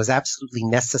experiencing was absolutely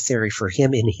necessary for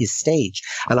him in his stage.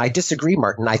 And I disagree,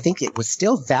 Martin. I think it was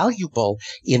still valuable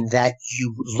in that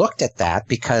you looked at that,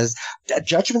 because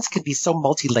judgments can be so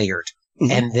multi-layered.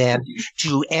 Mm-hmm. And then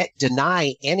to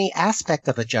deny any aspect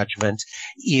of a judgment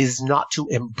is not to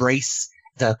embrace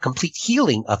the complete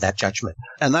healing of that judgment.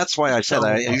 And that's why I said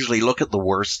I usually look at the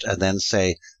worst and then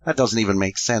say, that doesn't even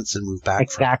make sense, and move back.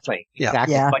 Exactly.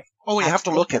 Exactly. Yeah. But you have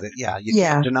to look at it. Yeah. You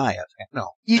can't deny it. No.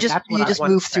 You just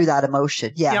move through that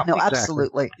emotion. Yeah. No, exactly.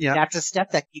 Absolutely. Yeah. That's a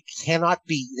step that you cannot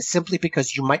be, simply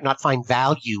because you might not find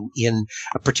value in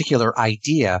a particular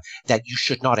idea, that you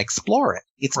should not explore it.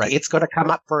 It's going to come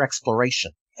up for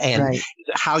exploration. And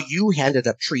how you ended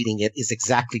up treating it is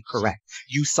exactly correct.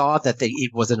 You saw that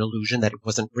it was an illusion, that it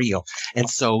wasn't real. And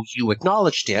so you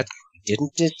acknowledged it. You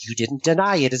didn't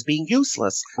deny it as being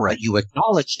useless. Right. But you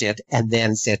acknowledged it and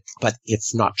then said, but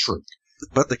it's not true.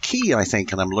 But the key, I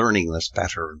think, and I'm learning this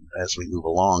better as we move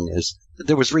along, is that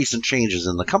there was recent changes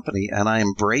in the company, and I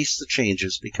embraced the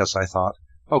changes because I thought,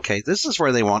 okay, this is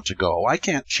where they want to go. I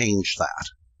can't change that.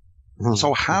 Mm-hmm.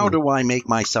 So how do I make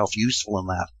myself useful in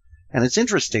that? And it's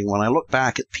interesting, when I look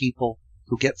back at people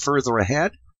who get further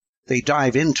ahead, they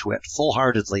dive into it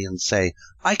full-heartedly and say,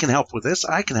 I can help with this,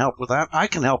 I can help with that, I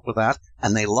can help with that,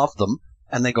 and they love them,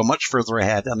 and they go much further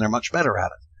ahead, and they're much better at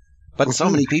it. But so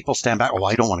many people stand back,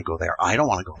 I don't want to go there, I don't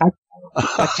want to go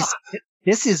there.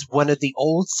 This is one of the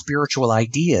old spiritual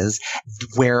ideas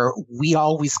where we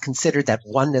always considered that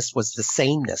oneness was the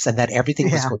sameness and that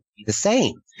everything was going to be the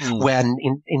same. When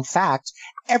in fact,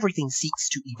 everything seeks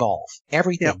to evolve.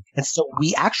 Everything. Yep. And so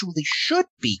we actually should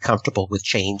be comfortable with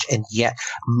change. And yet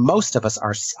most of us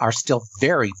are still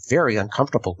very, very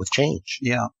uncomfortable with change.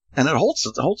 Yeah. And it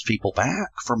holds people back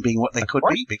from being what they could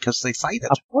be because they fight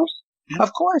it. Of course. Yeah.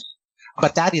 Of course.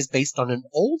 But that is based on an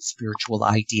old spiritual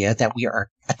idea that we are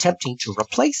attempting to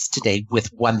replace today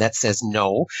with one that says,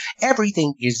 no,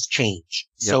 everything is change.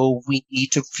 Yep. So we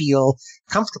need to feel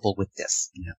comfortable with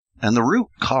this. Yeah. And the root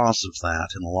cause of that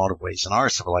in a lot of ways in our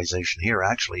civilization here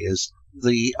actually is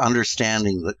the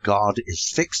understanding that God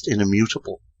is fixed and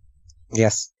immutable.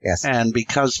 Yes, yes. And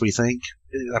because we think,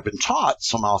 I've been taught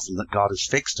so often that God is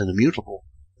fixed and immutable,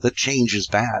 that change is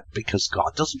bad because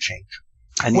God doesn't change.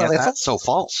 And yet that's so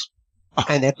false.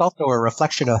 And it's also a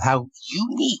reflection of how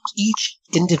unique each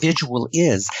individual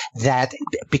is, that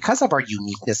because of our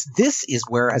uniqueness, this is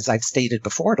where, as I've stated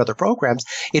before in other programs,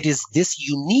 it is this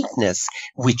uniqueness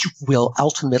which will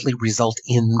ultimately result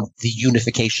in the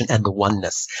unification and the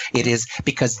oneness. It is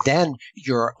because then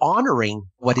you're honoring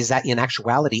what is in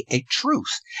actuality a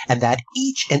truth, and that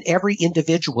each and every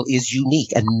individual is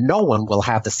unique and no one will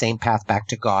have the same path back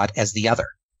to God as the other.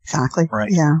 Exactly.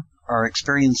 Right. Yeah. Our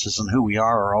experiences and who we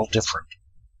are all different.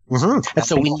 Mm-hmm. And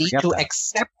so we need to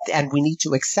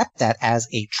accept that as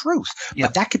a truth. Yep.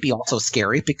 But that could be also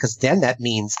scary because then that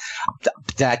means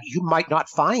that you might not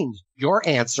find your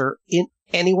answer in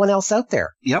anyone else out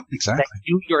there. Yep, exactly. That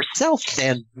you yourself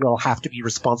then will have to be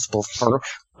responsible for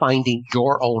finding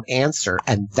your own answer,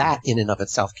 and that in and of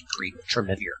itself can create a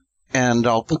tremendous fear. And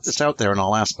I'll put this out there and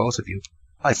I'll ask both of you.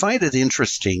 I find it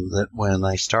interesting that when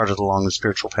I started along the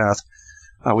spiritual path,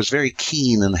 I was very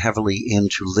keen and heavily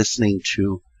into listening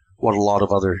to what a lot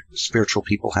of other spiritual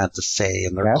people had to say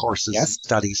in their courses and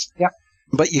studies. Yep.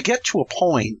 But you get to a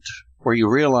point where you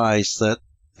realize that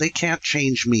they can't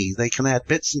change me. They can add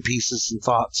bits and pieces and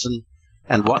thoughts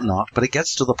and whatnot, but it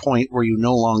gets to the point where you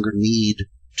no longer need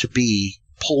to be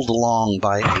pulled along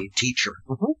by a teacher.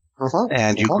 Mm-hmm. Mm-hmm.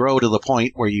 And you grow to the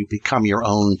point where you become your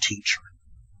own teacher.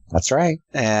 That's right.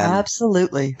 And,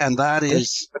 absolutely. And that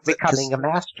is becoming a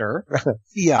master.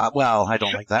 Yeah, well, I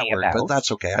don't like that word, but that's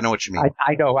okay. I know what you mean.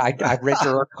 I know. I read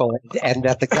your article, and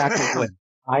that's exactly what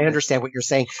I understand what you're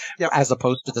saying, as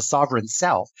opposed to the sovereign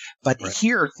self. But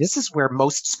here, this is where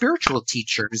most spiritual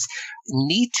teachers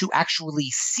need to actually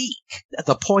seek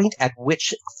the point at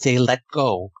which they let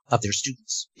go of their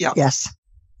students. Yeah. Yes.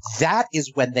 That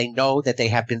is when they know that they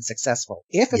have been successful.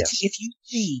 If you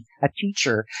see a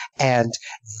teacher and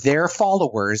their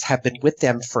followers have been with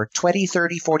them for 20,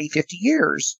 30, 40, 50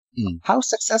 years, how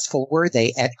successful were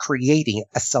they at creating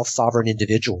a self-sovereign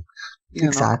individual?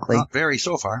 Exactly. Not very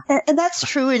so far. And that's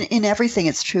true in everything.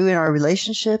 It's true in our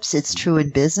relationships. It's true in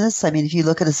business. I mean, if you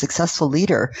look at a successful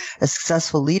leader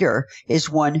is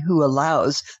one who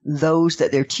allows those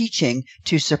that they're teaching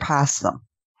to surpass them.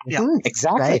 Yeah,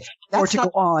 exactly. Right? Or to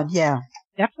go on,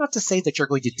 That's not to say that you're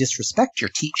going to disrespect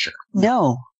your teacher.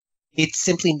 No. It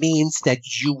simply means that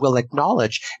you will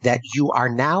acknowledge that you are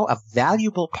now a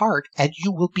valuable part and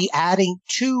you will be adding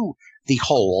to the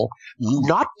whole,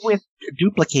 not with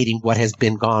duplicating what has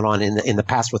been gone on in the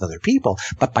past with other people,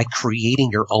 but by creating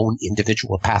your own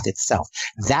individual path itself.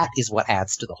 That is what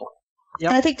adds to the whole. Yep.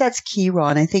 And I think that's key,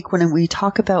 Ron. I think when we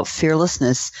talk about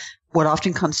fearlessness, what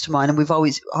often comes to mind, and we've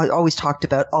always talked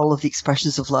about all of the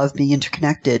expressions of love being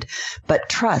interconnected, but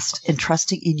trust and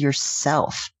trusting in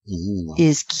yourself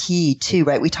is key too,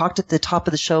 right? We talked at the top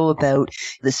of the show about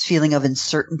this feeling of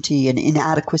uncertainty and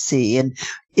inadequacy, and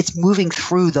it's moving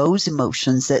through those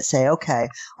emotions that say, okay,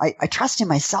 I trust in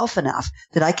myself enough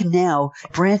that I can now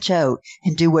branch out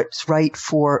and do what's right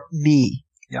for me,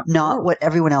 not what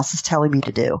everyone else is telling me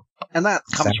to do. And that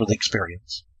comes with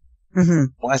experience. Mm-hmm.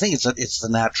 Well, I think it's the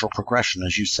natural progression,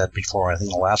 as you said before. I think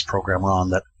the last program we're on,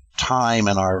 that time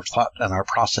and our thought and our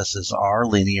processes are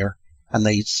linear, and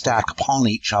they stack upon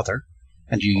each other,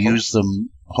 and you use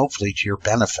them hopefully to your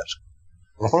benefit.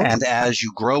 And as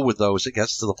you grow with those, it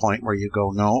gets to the point where you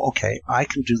go, no, okay, I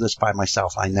can do this by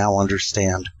myself. I now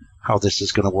understand how this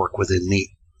is going to work within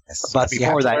me. But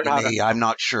before that, I'm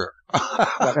not sure. You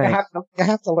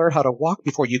have to learn how to walk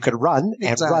before you can run,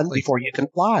 and run before you can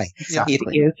fly. Exactly. It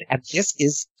is, and this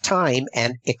is time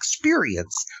and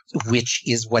experience, which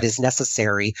is what is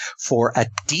necessary for a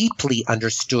deeply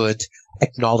understood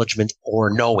acknowledgement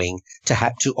or knowing to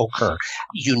have to occur.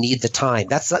 You need the time.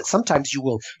 That's sometimes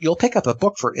you'll pick up a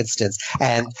book, for instance,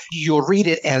 and you'll read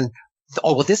it and,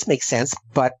 oh, well, this makes sense,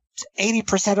 but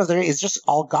 80% of it is just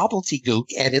all gobbledygook,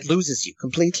 and it loses you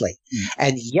completely.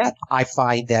 And yet I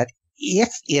find that if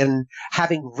in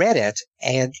having read it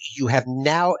and you have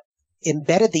now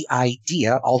embedded the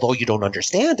idea, although you don't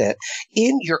understand it,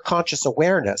 in your conscious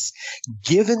awareness,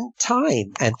 given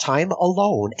time and time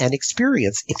alone and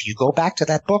experience, if you go back to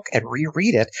that book and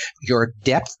reread it, your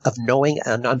depth of knowing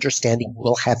and understanding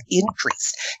will have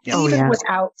increased. Even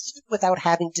without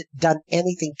having done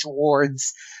anything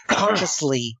towards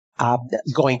consciously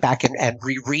going back and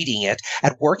rereading it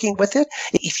and working with it.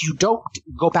 If you don't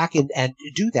go back and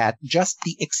do that, just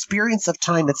the experience of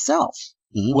time itself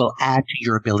will add to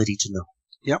your ability to know.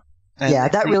 Yep. Yeah,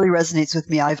 that really resonates with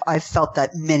me. I've felt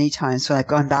that many times when I've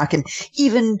gone back and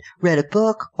even read a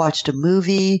book, watched a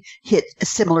movie, hit a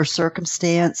similar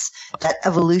circumstance. That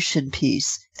evolution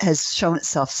piece has shown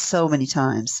itself so many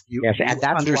times. You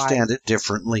understand it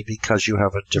differently because you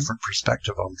have a different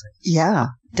perspective on things. Yeah,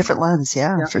 different lens.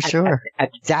 Yeah, for sure. And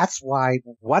that's why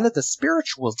one of the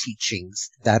spiritual teachings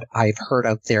that I've heard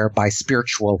out there by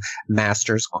spiritual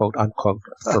masters, quote unquote,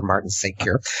 for Martin's sake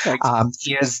here,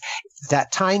 is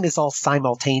that time is all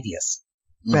simultaneous.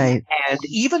 Right. And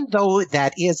even though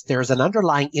there's an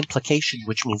underlying implication,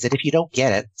 which means that if you don't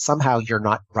get it, somehow you're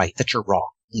not right, that you're wrong.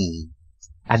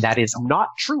 And that is not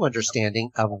true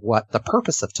understanding of what the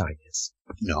purpose of time is.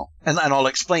 No. And I'll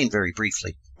explain very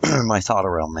briefly my thought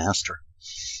around master.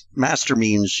 Master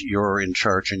means you're in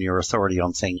charge and your authority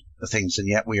on things, and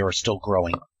yet we are still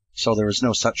growing. So there is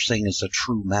no such thing as a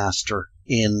true master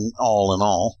in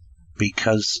all,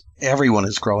 because everyone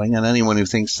is growing, and anyone who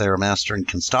thinks they're a master and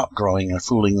can stop growing are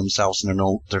fooling themselves, and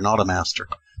they're not a master.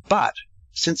 But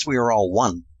since we are all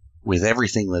one with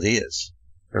everything that is,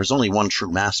 there's only one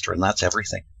true master, and that's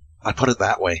everything. I put it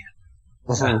that way.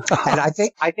 And I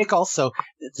think also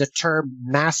the term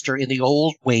master in the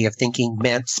old way of thinking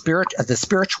meant the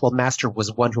spiritual master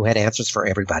was one who had answers for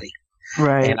everybody.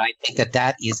 Right. And I think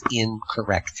that is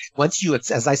incorrect.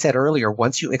 As I said earlier,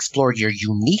 once you explore your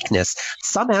uniqueness,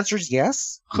 some answers,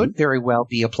 yes, could very well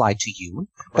be applied to you.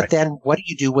 But then what do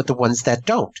you do with the ones that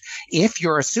don't? If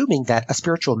you're assuming that a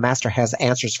spiritual master has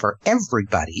answers for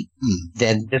everybody,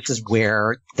 then this is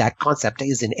where that concept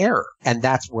is in error. And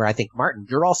that's where I think, Martin,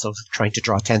 you're also trying to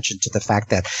draw attention to the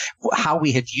fact that how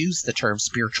we have used the term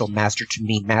spiritual master to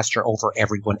mean master over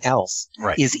everyone else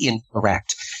is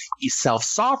incorrect.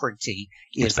 Self-sovereignty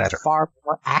is far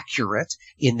more accurate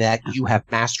in that you have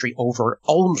mastery over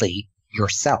only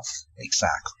yourself.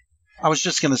 Exactly. I was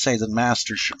just going to say that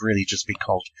masters should really just be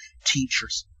called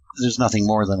teachers. There's nothing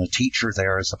more than a teacher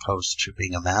there as opposed to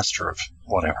being a master of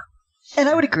whatever. And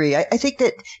I would agree. I think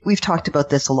that we've talked about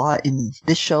this a lot in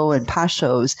this show and past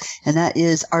shows, and that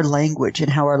is our language and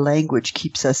how our language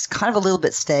keeps us kind of a little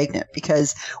bit stagnant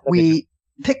because we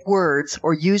pick words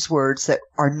or use words that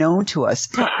are known to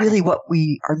us, not really what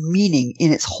we are meaning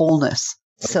in its wholeness.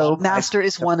 So master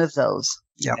is one of those.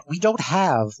 Yeah. We don't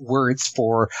have words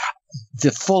for the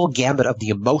full gamut of the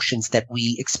emotions that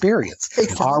we experience.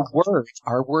 Exactly.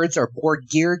 Our words are more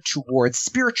geared towards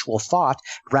spiritual thought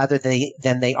rather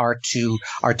than they are to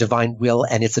our divine will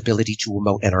and its ability to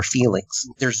emote and our feelings.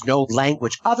 There's no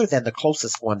language other than the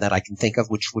closest one that I can think of,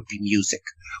 which would be music.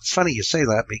 It's funny you say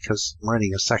that because I'm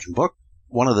writing a second book.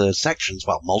 One of the sections,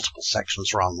 multiple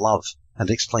sections are on love and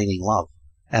explaining love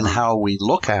and how we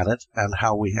look at it and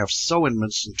how we have so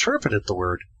misinterpreted the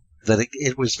word that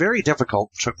it was very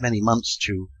difficult. It took many months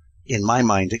to, in my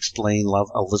mind, explain love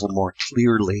a little more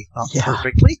clearly. Not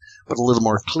perfectly, but a little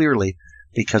more clearly,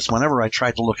 because whenever I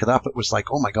tried to look it up, it was like,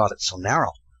 oh my God, it's so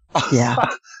narrow. Yeah.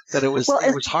 That it was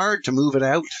hard to move it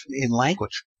out in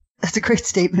language. That's a great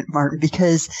statement, Martin,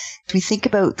 because if we think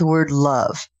about the word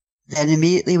love, then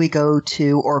immediately we go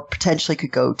to, or potentially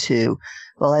could go to,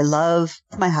 well, I love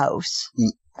my house.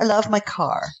 I love my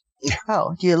car.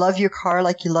 Oh, do you love your car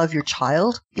like you love your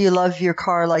child? Do you love your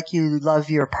car like you love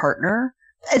your partner?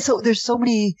 And so there's so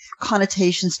many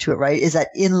connotations to it, right? Is that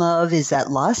in love? Is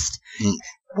that lust?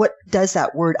 What does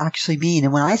that word actually mean?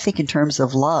 And when I think in terms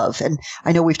of love, and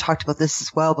I know we've talked about this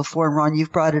as well before, and Ron,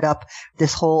 you've brought it up,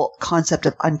 this whole concept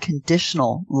of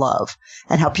unconditional love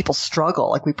and how people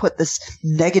struggle. Like we put this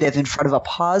negative in front of a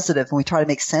positive and we try to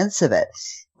make sense of it.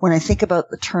 When I think about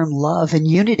the term love and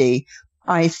unity,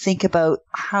 I think about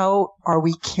how are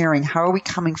we caring? How are we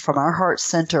coming from our heart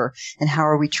center? And how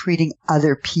are we treating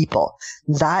other people?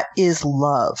 That is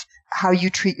love. How you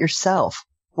treat yourself.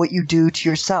 What you do to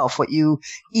yourself, what you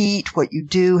eat, what you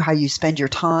do, how you spend your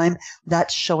time,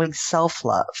 that's showing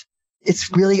self-love.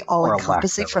 It's really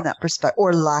all-encompassing from that perspective,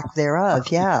 or lack thereof,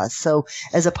 yeah. So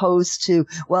as opposed to,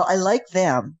 well, I like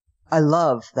them, I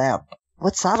love them.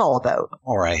 What's that all about?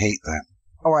 Or I hate them.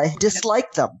 Or I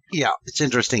dislike them. Yeah, it's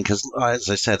interesting because, as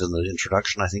I said in the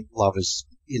introduction, I think love is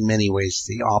in many ways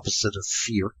the opposite of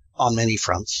fear on many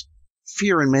fronts.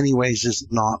 fear in many ways is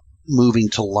not moving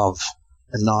to love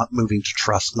and not moving to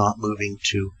trust, not moving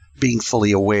to being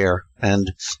fully aware.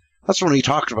 And that's when we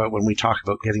talk about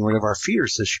getting rid of our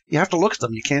fears. Is you have to look at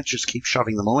them. You can't just keep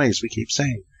shoving them away, as we keep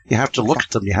saying. You have to look at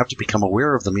them. You have to become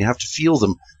aware of them. You have to feel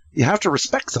them. You have to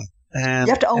respect them. And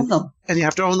you have to own them. And you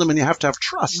have to own them, and you have to have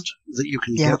trust that you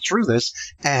can get through this.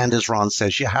 And as Ron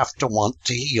says, you have to want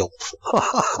to heal.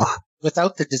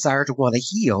 Without the desire to want to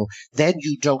heal, then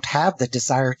you don't have the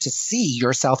desire to see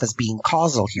yourself as being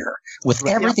causal here. With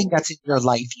everything that's in your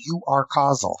life, you are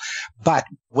causal. But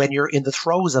when you're in the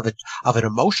throes of an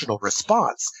emotional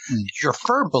response, your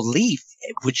firm belief,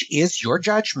 which is your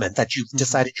judgment that you've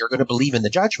decided you're going to believe in the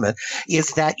judgment, is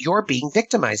that you're being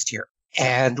victimized here.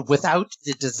 And without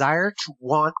the desire to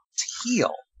want to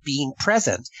heal, being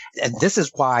present, and this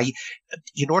is why,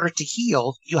 in order to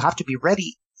heal, you have to be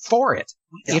ready for it.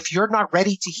 Yeah. If you're not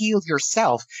ready to heal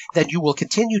yourself, then you will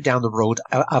continue down the road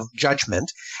of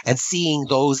judgment and seeing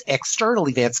those external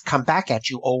events come back at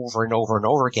you over and over and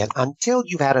over again until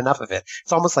you've had enough of it.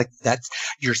 It's almost like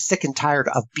you're sick and tired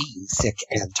of being sick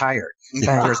and tired. You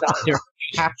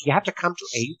have to come to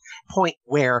a point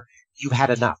where you've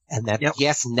had enough, and that,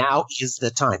 yes, now is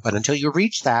the time. But until you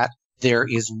reach that, there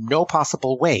is no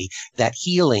possible way that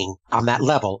healing on that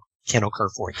level can occur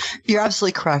for you. You're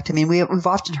absolutely correct. I mean, we've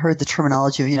often heard the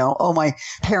terminology of, oh, my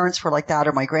parents were like that,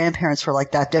 or my grandparents were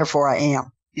like that, therefore I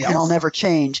am, and I'll never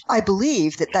change. I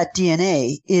believe that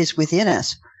DNA is within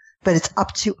us, but it's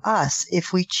up to us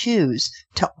if we choose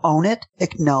to own it,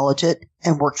 acknowledge it,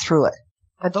 and work through it.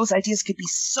 And those ideas can be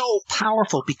so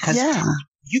powerful because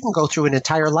you can go through an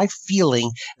entire life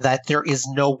feeling that there is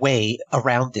no way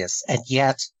around this, and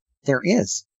yet there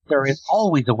is. There is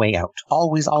always a way out.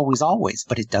 Always, always, always.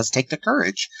 But it does take the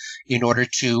courage in order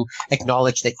to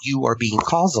acknowledge that you are being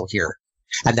causal here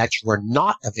and that you are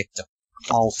not a victim.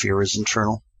 All fear is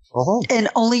internal. And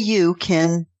only you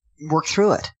can work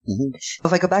through it.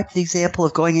 If I go back to the example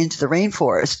of going into the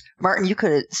rainforest, Martin, you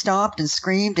could have stomped and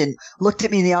screamed and looked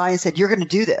at me in the eye and said, you're going to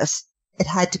do this. It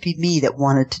had to be me that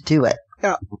wanted to do it.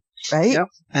 Yeah. Right? Yeah.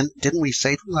 And didn't we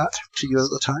say that to you at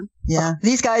the time? Yeah.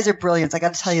 These guys are brilliant. I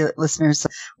got to tell you, listeners,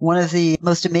 one of the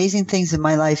most amazing things in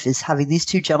my life is having these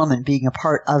two gentlemen being a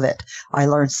part of it. I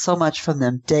learned so much from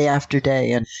them day after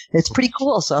day, and it's pretty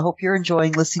cool. So I hope you're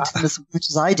enjoying listening to them as much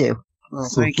as I do. Well,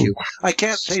 thank you. I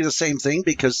can't say the same thing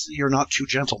because you're not two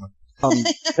gentlemen.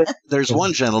 There's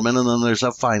one gentleman and then there's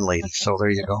a fine lady. So there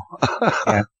you go.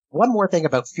 Yeah. One more thing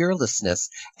about fearlessness,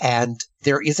 and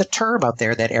there is a term out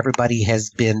there that everybody has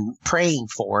been praying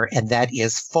for, and that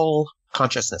is full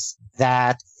consciousness.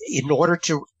 That in order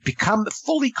to become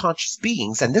fully conscious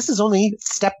beings, and this is only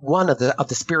step one of the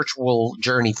spiritual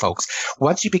journey, folks.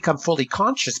 Once you become fully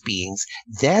conscious beings,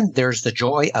 then there's the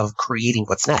joy of creating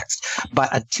what's next.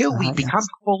 But until we become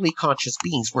fully conscious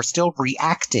beings, we're still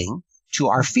reacting to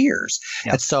our fears.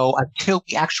 Yep. And so until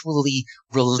we actually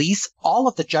release all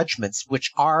of the judgments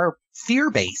which are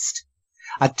fear-based,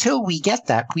 until we get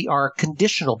that, we are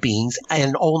conditional beings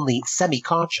and only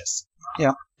semi-conscious.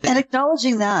 Yeah. And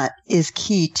acknowledging that is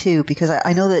key too, because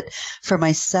I know that for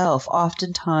myself,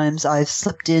 oftentimes I've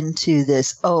slipped into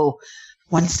this,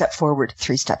 one step forward,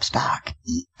 3 steps back.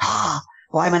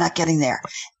 Why am I not getting there?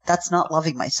 That's not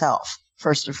loving myself,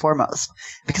 first and foremost,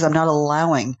 because I'm not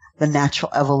allowing the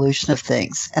natural evolution of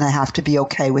things, and I have to be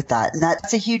okay with that. And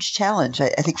that's a huge challenge, I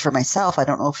think, for myself. I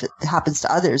don't know if it happens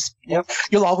to others. Yep.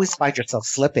 You'll always find yourself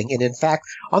slipping. And in fact,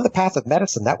 on the path of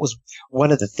medicine, that was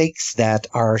one of the things that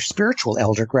our spiritual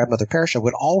elder, Grandmother Perisha,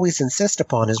 would always insist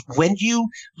upon is when you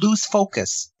lose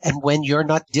focus and when you're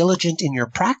not diligent in your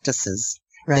practices,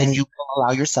 then you will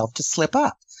allow yourself to slip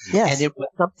up. Yes. And it was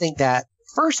something that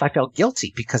first I felt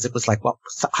guilty because it was like, well,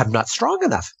 I'm not strong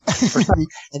enough for something.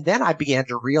 And then I began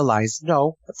to realize,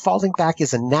 no, falling back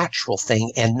is a natural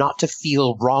thing and not to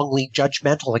feel wrongly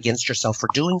judgmental against yourself for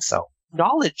doing so.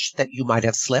 Knowledge that you might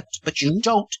have slipped, but you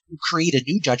don't create a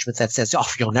new judgment that says, oh,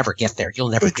 you'll never get there. You'll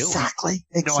never do it. Exactly.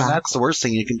 And that's the worst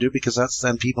thing you can do because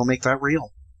then people make that real.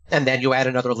 And then you add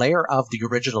another layer of the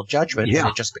original judgment and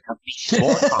it just becomes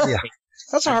more complicated.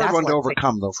 That's a hard one to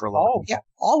overcome, though, for a lot of people. Yeah.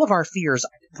 All of our fears,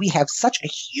 we have such a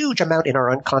huge amount in our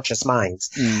unconscious minds.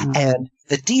 Mm-hmm. And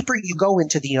the deeper you go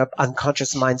into the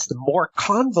unconscious minds, the more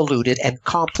convoluted and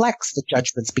complex the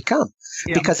judgments become.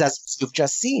 Yeah. Because as you've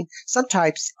just seen,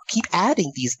 sometimes keep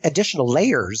adding these additional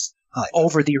layers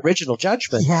over the original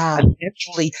judgment. Yeah. And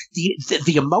eventually,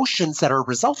 the emotions that are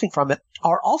resulting from it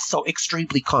are also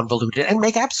extremely convoluted and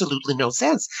make absolutely no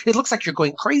sense. It looks like you're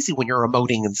going crazy when you're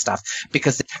emoting and stuff,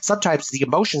 because sometimes the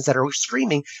emotions that are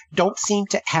screaming don't seem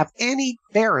to have any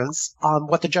bearance on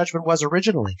what the judgment was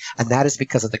originally. And that is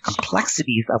because of the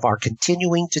complexities of our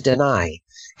continuing to deny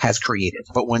has created.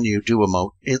 But when you do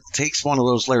emote, it takes one of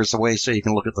those layers away so you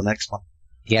can look at the next one.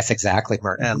 Yes, exactly,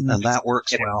 Martin. And that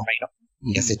works well.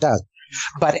 Yes, it does.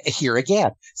 But here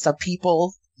again, some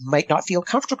people might not feel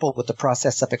comfortable with the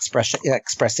process of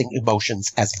expressing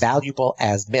emotions as valuable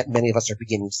as many of us are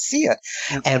beginning to see it,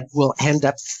 and will end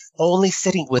up only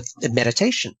sitting with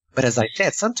meditation. But as I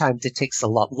said, sometimes it takes a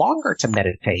lot longer to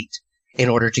meditate in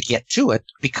order to get to it,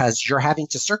 because you're having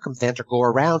to circumvent or go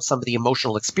around some of the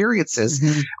emotional experiences.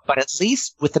 Mm-hmm. But at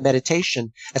least with the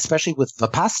meditation, especially with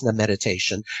Vipassana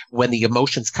meditation, when the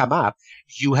emotions come up,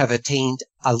 you have attained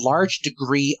a large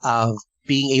degree of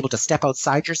being able to step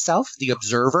outside yourself, the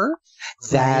observer,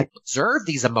 that observe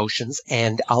these emotions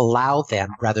and allow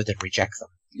them rather than reject them.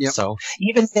 Yep. So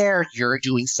even there, you're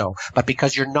doing so, but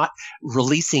because you're not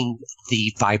releasing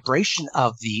the vibration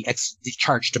of the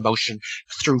charged emotion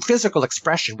through physical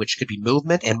expression, which could be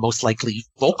movement and most likely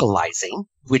vocalizing,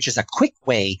 which is a quick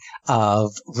way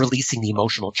of releasing the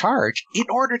emotional charge in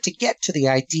order to get to the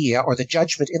idea or the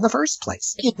judgment in the first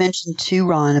place. You had mentioned too,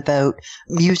 Ron, about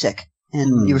music.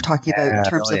 And you were talking about in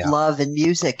terms of love and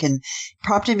music, and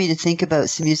prompted me to think about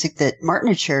some music that Martin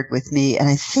had shared with me. And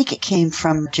I think it came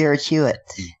from Jared Hewitt,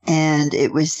 and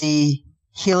it was the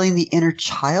Healing the Inner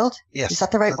Child. Yes. Is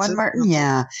that the right one, Martin?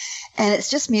 Yeah. And it's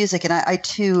just music. And I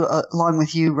too, along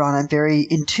with you, Ron, I'm very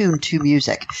in tune to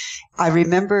music. I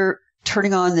remember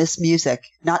turning on this music,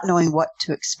 not knowing what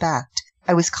to expect.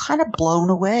 I was kind of blown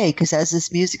away because as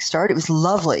this music started, it was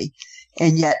lovely.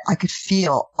 And yet I could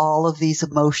feel all of these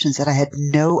emotions that I had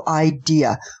no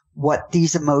idea what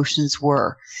these emotions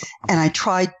were. And I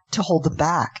tried to hold them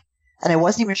back. And I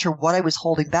wasn't even sure what I was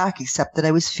holding back, except that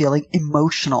I was feeling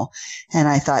emotional. And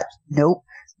I thought, nope,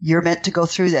 you're meant to go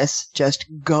through this. Just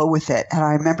go with it. And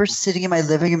I remember sitting in my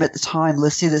living room at the time,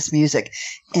 listening to this music,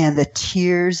 and the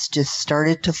tears just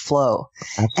started to flow.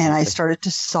 Absolutely. And I started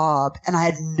to sob, and I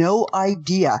had no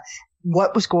idea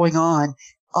what was going on.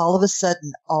 All of a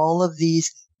sudden, all of these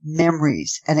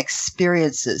memories and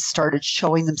experiences started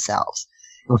showing themselves.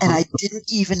 And I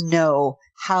didn't even know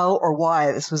how or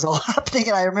why this was all happening.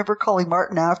 And I remember calling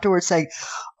Martin afterwards saying,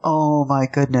 oh my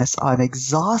goodness, I'm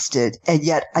exhausted. And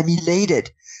yet I'm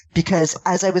elated, because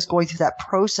as I was going through that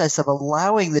process of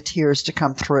allowing the tears to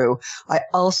come through, I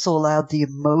also allowed the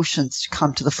emotions to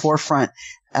come to the forefront,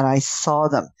 and I saw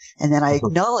them. And then I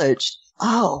acknowledged,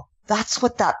 oh, that's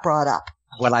what that brought up.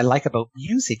 What I like about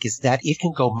music is that it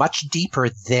can go much deeper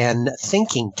than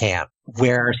thinking can,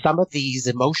 where some of these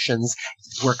emotions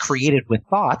were created with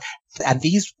thought, and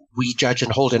these we judge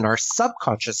and hold in our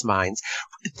subconscious minds.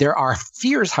 There are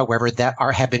fears, however, that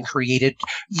have been created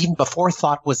even before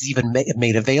thought was even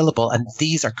made available, and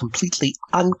these are completely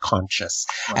unconscious.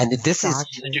 Right. And this is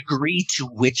the degree to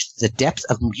which the depth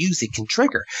of music can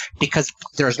trigger, because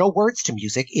there's no words to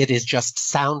music. It is just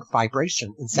sound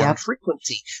vibration and sound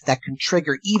frequency that can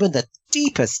trigger even the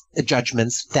deepest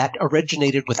judgments that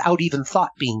originated without even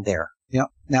thought being there. Yeah.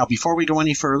 Now, before we go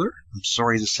any further, I'm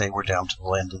sorry to say we're down to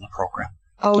the end of the program.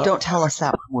 Oh, don't tell us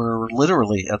that. We're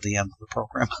literally at the end of the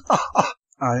program.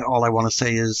 All I want to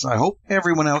say is I hope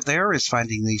everyone out there is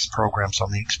finding these programs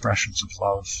on the expressions of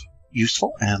love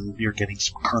useful, and you're getting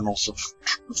some kernels of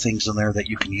things in there that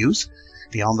you can use.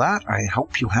 Beyond that, I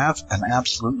hope you have an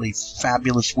absolutely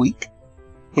fabulous week.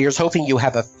 Here's hoping you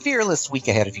have a fearless week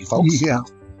ahead of you, folks. Yeah.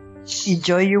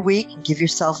 Enjoy your week. Give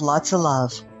yourself lots of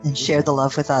love and share the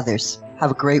love with others.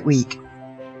 Have a great week.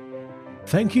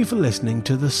 Thank you for listening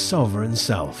to The Sovereign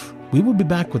Self. We will be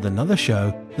back with another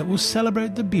show that will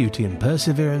celebrate the beauty and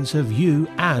perseverance of you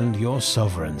and your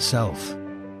sovereign self.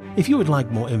 If you would like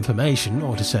more information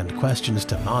or to send questions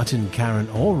to Martin, Karen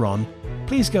or Ron,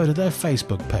 please go to their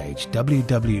Facebook page,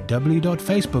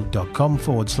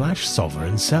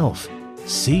 www.facebook.com/sovereign self.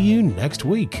 See you next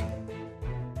week.